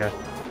interesting though.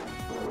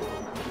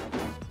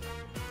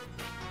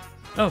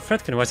 Oh,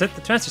 Fredkin, was it?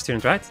 The transfer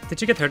student, right? Did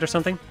you get hurt or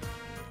something?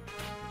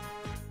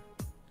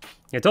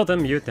 You told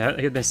them you'd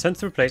been sent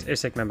to replace a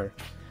sick member.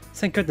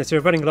 Thank goodness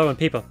you're running low on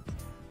people.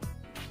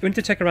 We need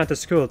to check around the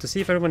school to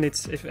see if anyone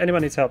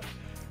needs help.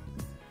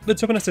 But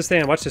someone has to stay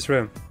and watch this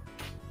room.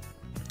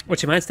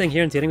 Would you mind staying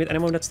here and dealing with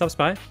anyone that stops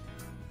by?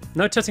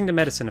 No touching the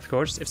medicine, of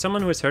course. If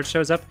someone who is hurt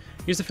shows up,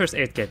 use the first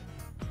aid kit.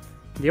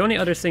 The only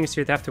other things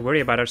you'd have to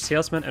worry about are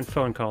salesmen and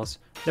phone calls.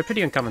 They're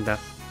pretty uncommon though.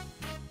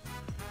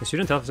 The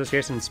Student Health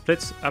Association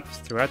splits up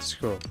throughout the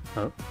school.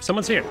 Oh,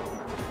 someone's here.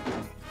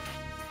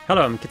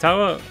 Hello, I'm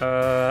Kitao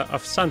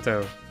of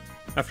Santo.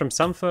 From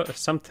Santo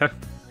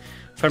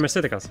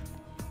Pharmaceuticals.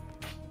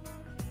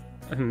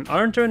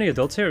 Aren't there any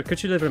adults here?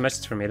 Could you deliver a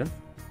message for me then?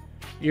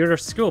 Your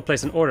school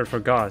placed an order for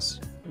gauze,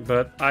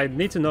 but I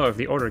need to know if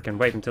the order can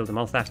wait until the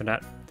month after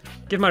that.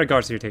 Give my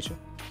regards to your teacher.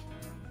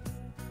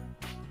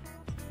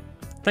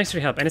 Thanks for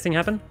your help. Anything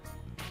happen?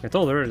 I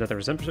told her that the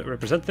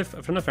representative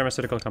from the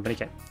pharmaceutical company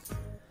came.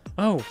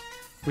 Oh,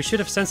 we should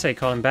have Sensei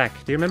call him back.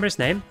 Do you remember his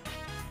name?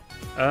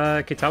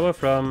 Kitawa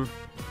from...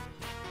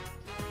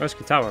 Where's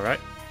Kitawa, right?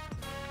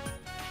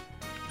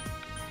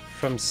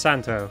 From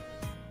Santo,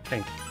 I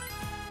think.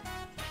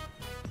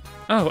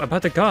 Oh,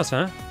 about the gauze,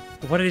 huh?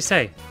 What did he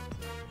say?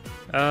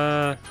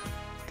 Can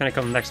I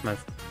come next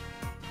month?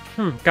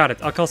 Got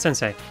it. I'll call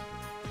Sensei.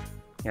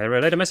 Yeah,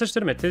 relay a message to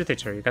the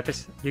teacher. You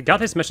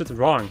got his message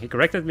wrong. He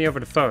corrected me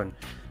over the phone.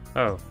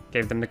 Oh,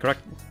 gave them the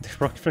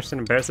wrong person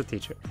and embarrassed the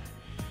teacher.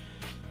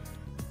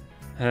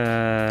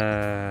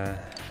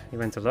 He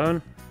went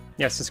alone.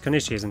 Yeah, since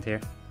Konishi isn't here.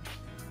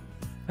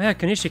 Oh yeah,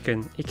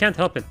 Konishi-kun. He can't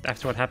help it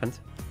after what happened.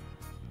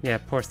 Yeah,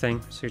 poor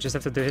thing. So you just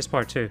have to do his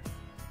part too.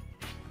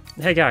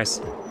 Hey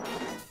guys.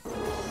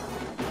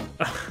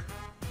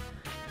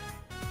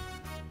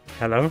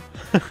 Hello?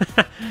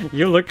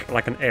 You look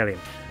like an alien.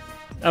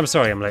 I'm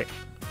sorry I'm late.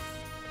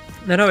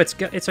 No,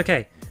 it's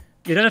okay.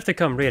 You don't have to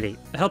come, really.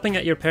 Helping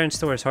at your parents'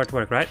 store is hard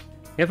work, right?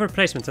 You have a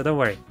replacement, so don't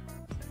worry.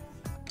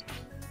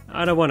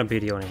 I don't want to be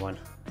the only one.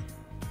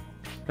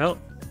 Well,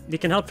 you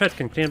can help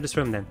Fredkin clean up this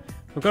room then.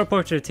 We'll go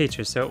report to the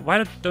teacher, so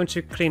why don't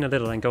you clean a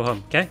little and go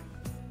home, okay?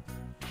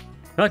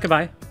 Well,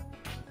 goodbye.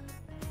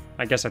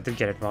 I guess I did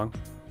get it wrong.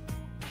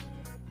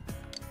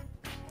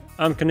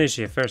 I'm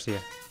Konishi, first year.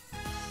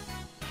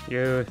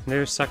 You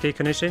knew Saki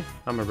Konishi?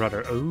 I'm a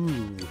brother.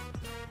 Ooh.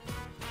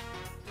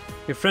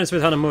 You're friends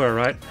with Hanamura,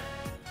 right?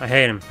 I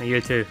hate him, and you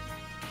too.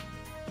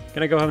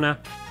 Can I go home now?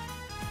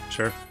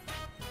 Sure.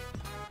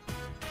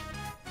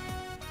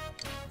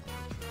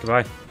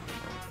 Goodbye.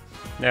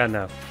 Yeah,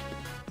 no.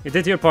 You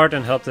did your part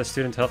and helped the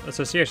Student Health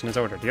Association as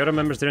ordered. The other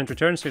members didn't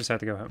return, so you decided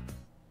to go home.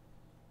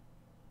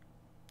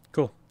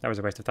 Cool. That was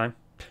a waste of time.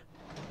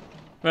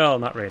 Well,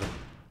 not really.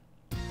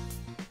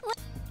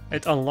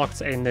 It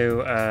unlocked a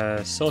new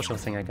social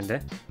thing I can do.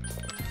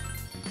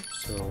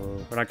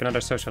 So, like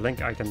another social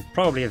link I can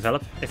probably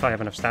develop if I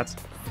have enough stats.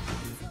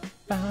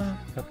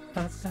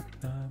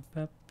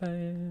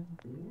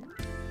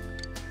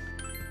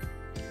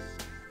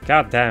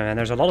 God damn, man,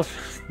 there's a lot of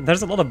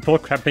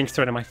bullcrap being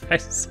thrown in my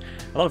face.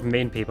 A lot of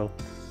mean people.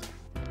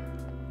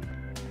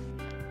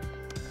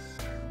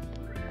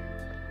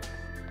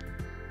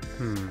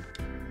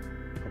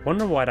 I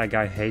wonder why that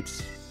guy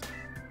hates.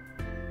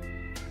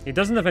 He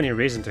doesn't have any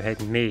reason to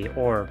hate me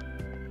or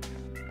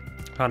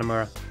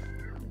Hanamura,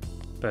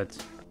 but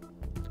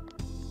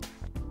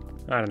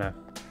I don't know.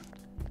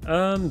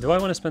 Do I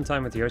want to spend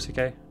time with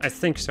Yosuke? I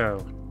think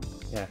so.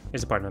 Yeah,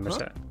 he's a party member,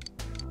 so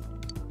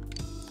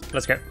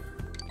let's go.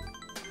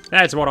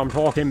 That's what I'm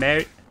talking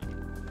about.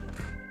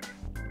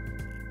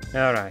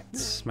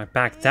 Alright, my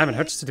back, damn, it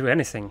hurts to do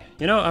anything.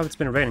 You know how it's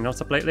been raining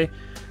non-stop lately? I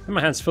have my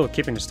hands full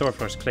keeping the store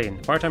floors clean.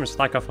 Part-timers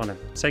slack off on it,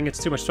 saying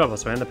it's too much trouble,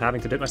 so I end up having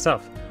to do it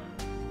myself.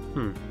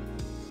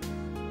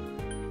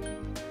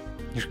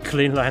 Your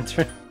clean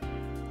lantern.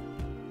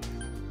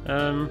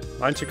 Why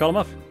don't you call him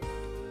off?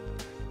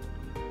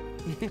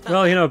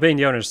 Well, you know, being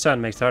the owner's son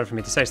makes it hard for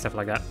me to say stuff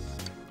like that.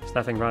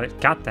 Staffing right.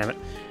 God damn it.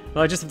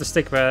 Well, I just have to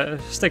stick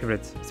with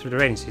it through the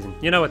rainy season.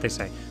 You know what they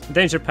say.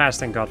 Danger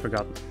past and God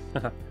forgotten.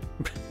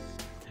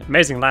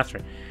 Amazing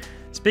laughter.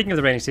 Speaking of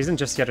the rainy season,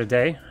 just the other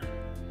day,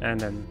 and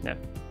then, yeah.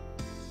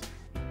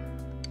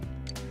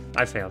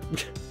 I failed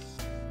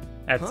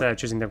at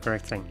choosing the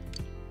correct thing.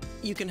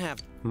 You can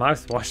have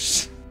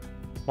mouthwash.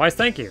 Why,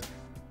 thank you.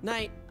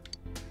 Night.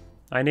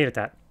 I needed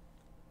that.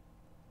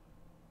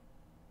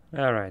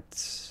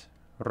 Alright.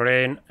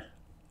 Rain.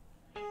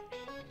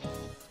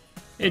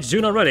 It's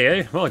June already,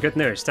 eh? Well, good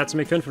news.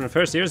 Tatsumi-kun from the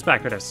first year is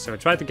back with us, so I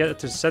tried to get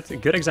to set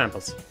good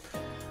examples.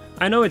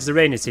 I know it's the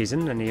rainy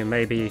season, and you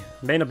may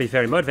not be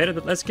very motivated,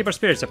 but let's keep our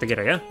spirits up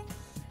together, yeah?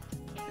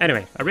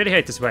 Anyway, I really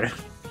hate this weather.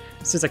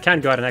 since I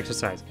can't go out and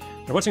exercise.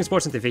 And watching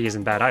sports on TV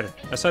isn't bad either.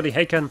 I saw the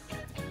Heiken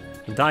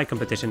Dai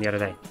competition the other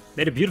day.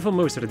 They had beautiful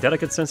moves with a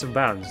delicate sense of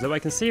balance, though I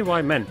can see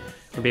why men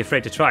would be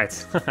afraid to try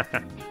it.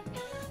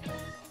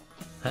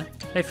 Huh?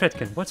 Hey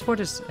Fredkin, what sport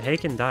is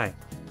Heiken Dai?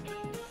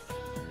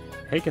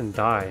 Heiken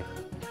Dai.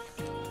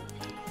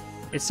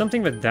 It's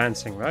something with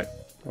dancing, right?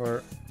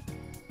 Or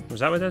was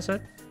that what I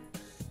said?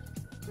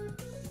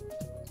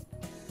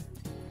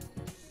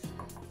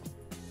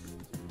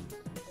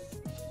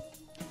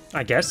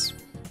 I guess.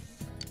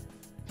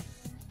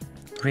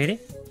 Really?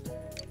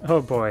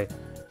 Oh boy.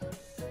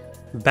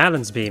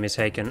 Balance beam is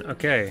taken.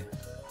 Okay.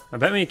 I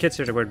bet when you kids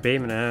hear the word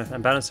beam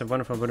and balance a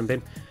wonderful wooden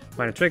beam.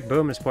 Find a trick,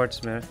 boom, in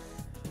sports, man.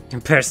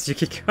 Compares to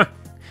Yukiko.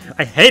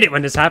 I hate it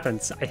when this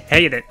happens. I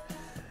hate it.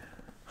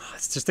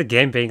 It's just a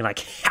game being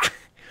like,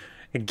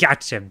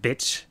 gotcha,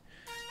 bitch.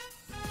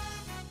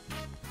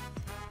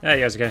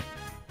 Hey, how's it going?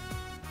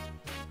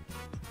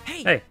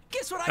 Hey,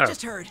 guess what I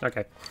just heard?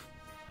 Okay.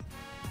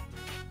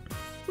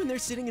 When they're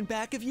sitting in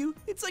back of you,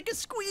 it's like a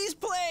squeeze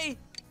play.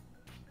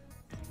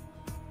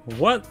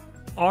 What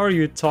are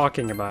you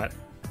talking about?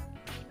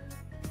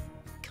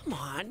 Come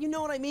on, you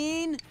know what I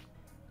mean?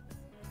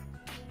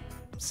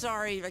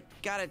 Sorry, I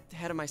got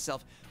ahead of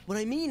myself. What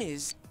I mean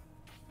is,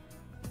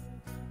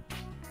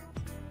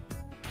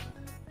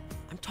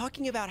 I'm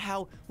talking about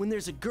how when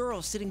there's a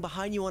girl sitting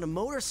behind you on a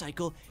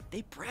motorcycle,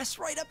 they press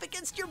right up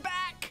against your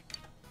back.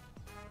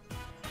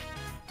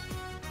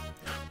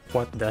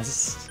 What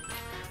does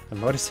a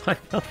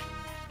motorcycle?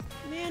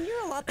 Man,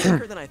 you're a lot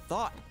thicker than I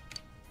thought.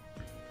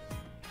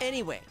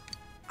 Anyway,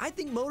 I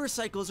think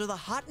motorcycles are the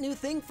hot new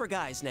thing for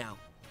guys now.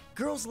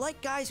 Girls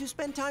like guys who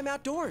spend time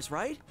outdoors,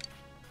 right?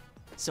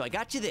 So I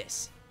got you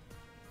this.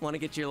 Want to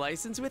get your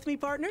license with me,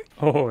 partner?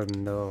 Oh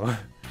no.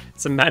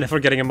 It's a matter for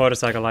getting a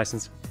motorcycle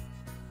license.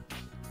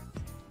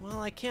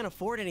 Well, I can't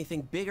afford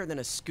anything bigger than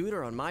a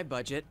scooter on my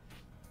budget,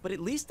 but at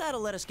least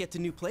that'll let us get to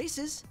new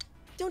places.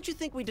 Don't you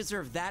think we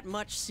deserve that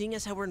much, seeing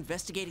as how we're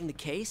investigating the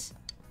case?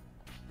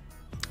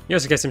 You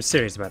also get some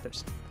serious about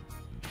this.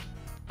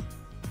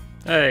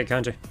 Hey,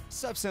 Kanji.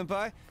 Sup,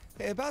 senpai?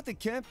 Hey, about the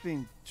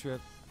camping trip.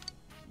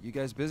 You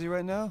guys busy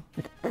right now?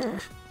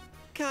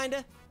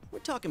 Kinda. We're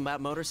talking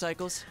about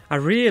motorcycles. I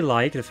really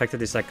like the fact that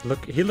he's like,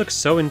 he looks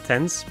so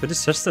intense, but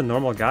he's just a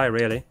normal guy,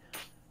 really.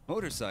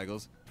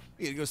 Motorcycles?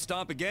 You gonna go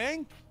stomp a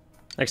gang?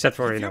 Except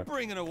for, If you you're know,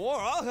 bringing a war,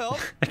 I'll help.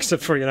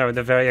 except for, you know,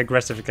 the very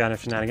aggressive kind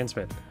of shenanigans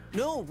with.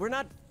 No, we're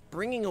not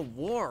bringing a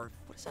war.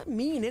 What does that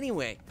mean,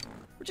 anyway?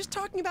 We're just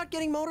talking about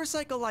getting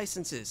motorcycle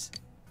licenses.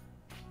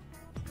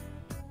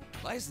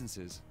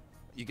 Licenses?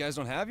 You guys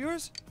don't have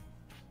yours?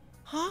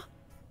 Huh?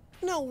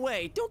 No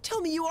way. Don't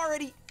tell me you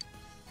already...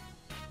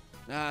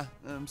 Nah,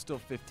 I'm still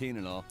 15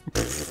 and all.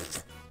 Then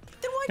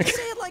why'd you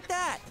say it like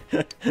that?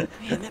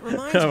 Man, that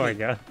reminds me. Oh my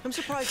god. I'm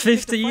surprised you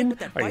picked a fight 15? with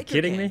that Are you biker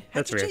kidding gang. me? How'd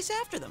That's you weird. chase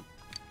after them?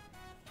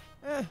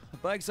 A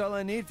bike's all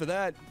I need for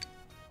that.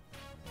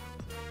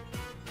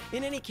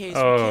 In any case,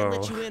 we can't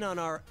let Oh. you in on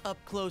our up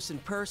close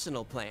and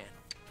personal plan.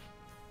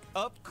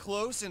 Up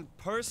close and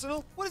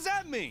personal? What does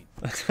that mean?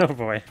 Oh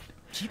boy.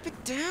 Keep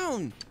it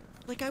down.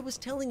 Like I was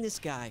telling this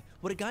guy,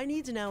 what a guy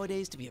needs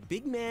nowadays to be a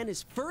big man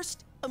is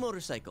first a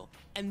motorcycle,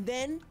 and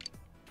then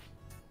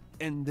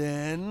And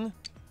then...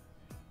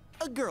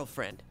 a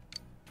girlfriend.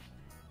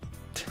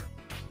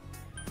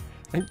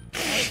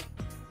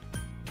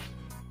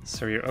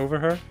 So you're over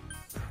her?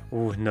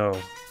 Ooh, no.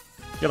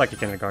 You're like a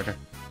kindergartner.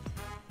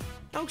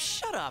 Oh,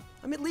 shut up.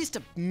 I'm at least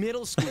a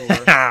middle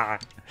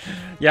schooler.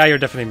 Yeah, you're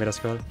definitely middle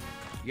school.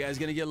 You guys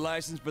gonna get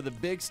licensed for the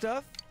big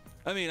stuff?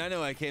 I mean, I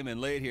know I came in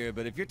late here,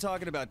 but if you're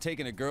talking about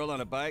taking a girl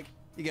on a bike,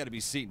 you gotta be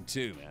seating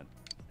two, man.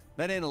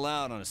 That ain't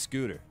allowed on a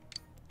scooter.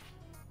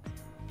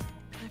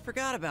 I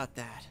forgot about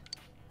that.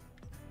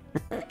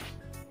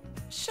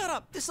 Shut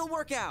up. This'll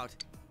work out.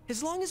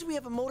 As long as we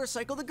have a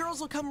motorcycle, the girls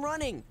will come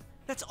running.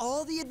 That's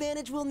all the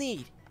advantage we'll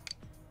need.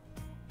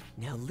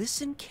 Now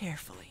listen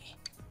carefully.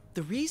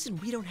 The reason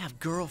we don't have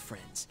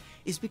girlfriends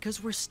is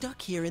because we're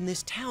stuck here in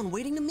this town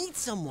waiting to meet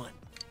someone.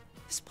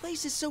 This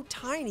place is so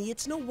tiny,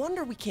 it's no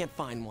wonder we can't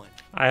find one.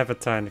 I have a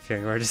tiny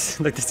feeling where just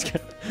like this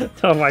guy.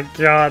 Oh my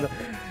god.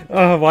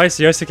 Oh, why is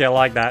Yosuke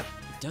like that?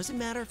 It doesn't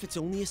matter if it's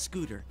only a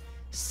scooter.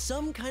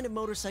 Some kind of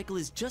motorcycle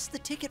is just the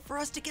ticket for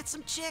us to get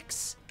some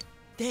chicks.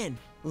 Then,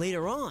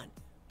 later on,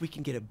 we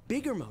can get a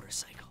bigger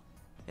motorcycle.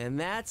 And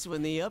that's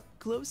when the up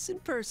close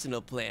and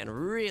personal plan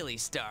really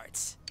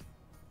starts.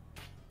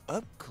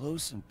 Up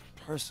close and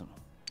personal.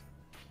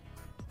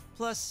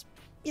 Plus,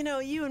 you know,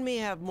 you and me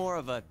have more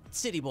of a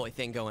city boy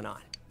thing going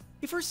on.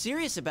 If we're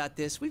serious about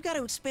this, we've got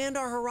to expand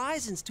our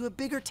horizons to a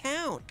bigger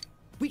town.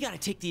 We got to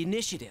take the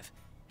initiative.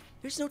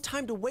 There's no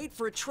time to wait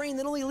for a train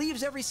that only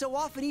leaves every so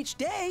often each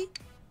day.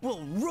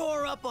 We'll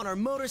roar up on our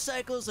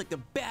motorcycles like the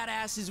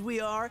badasses we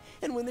are,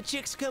 and when the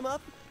chicks come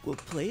up, we'll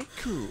play it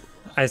cool.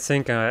 I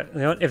think, you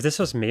know what, if this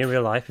was me in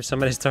real life, if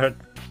somebody started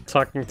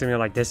talking to me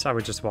like this, I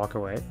would just walk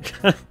away.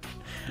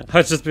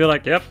 I'd just be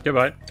like, yep,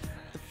 goodbye.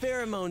 The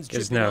pheromones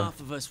Just dripping no. off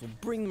of us will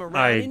bring them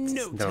around in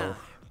no no. time.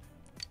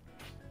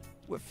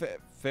 What,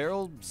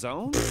 feral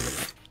zone?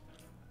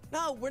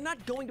 No, we're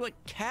not going to a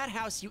cat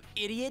house, you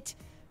idiot.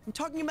 I'm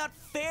talking about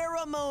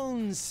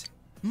pheromones.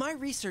 My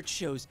research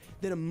shows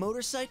that a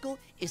motorcycle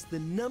is the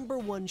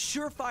 #1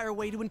 surefire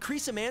way to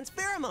increase a man's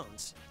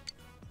pheromones.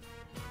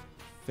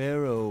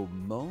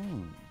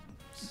 Pheromones.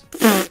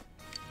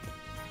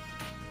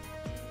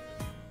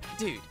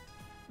 Dude,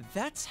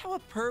 that's how a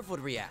perv would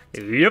react.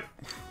 Yep.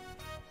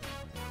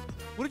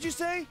 What did you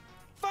say?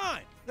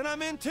 Fine, then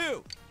I'm in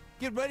too.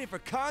 Get ready for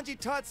Kanji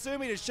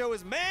Tatsumi to show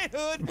his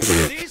manhood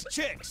to these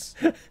chicks.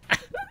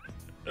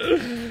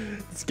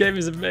 This game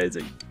is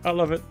amazing. I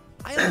love it.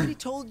 I already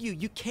told you,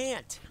 you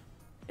can't.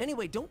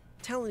 Anyway, don't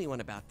tell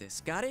anyone about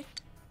this, got it?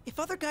 If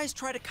other guys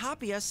try to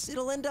copy us,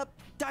 it'll end up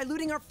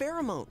diluting our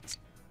pheromones.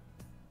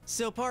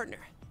 So, partner,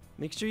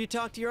 make sure you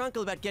talk to your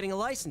uncle about getting a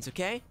license,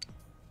 okay?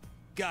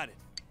 Got it.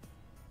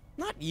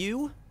 Not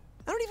you.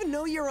 I don't even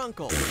know your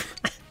uncle.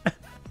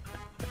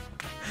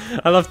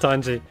 I love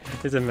Tanji.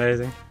 He's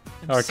amazing.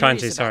 I'm Or serious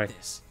Kanji, about sorry.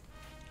 this.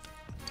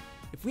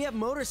 If we have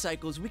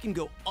motorcycles, we can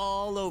go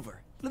all over.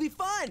 It'll be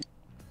fun.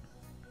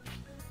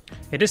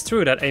 It is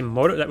true that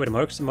with a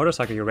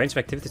motorcycle, your range of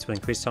activities will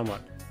increase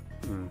somewhat.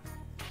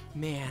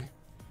 Man,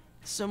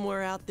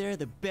 somewhere out there,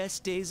 the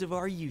best days of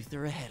our youth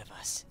are ahead of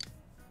us.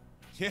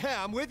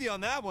 Yeah, I'm with you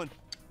on that one.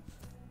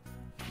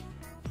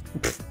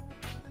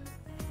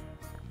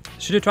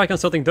 Should you try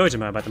consulting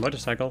Dojima about the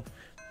motorcycle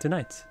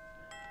tonight?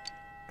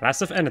 Class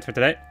have ended for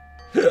today.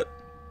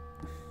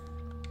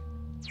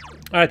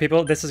 Alright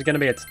people, this is gonna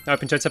be it. I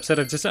hope you enjoyed this episode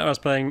of just I was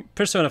playing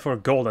Persona 4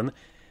 Golden.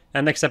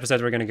 And next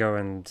episode we're gonna go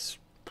and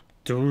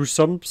do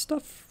some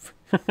stuff.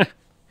 I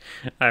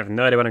have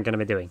no idea what I'm gonna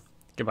be doing.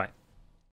 Goodbye.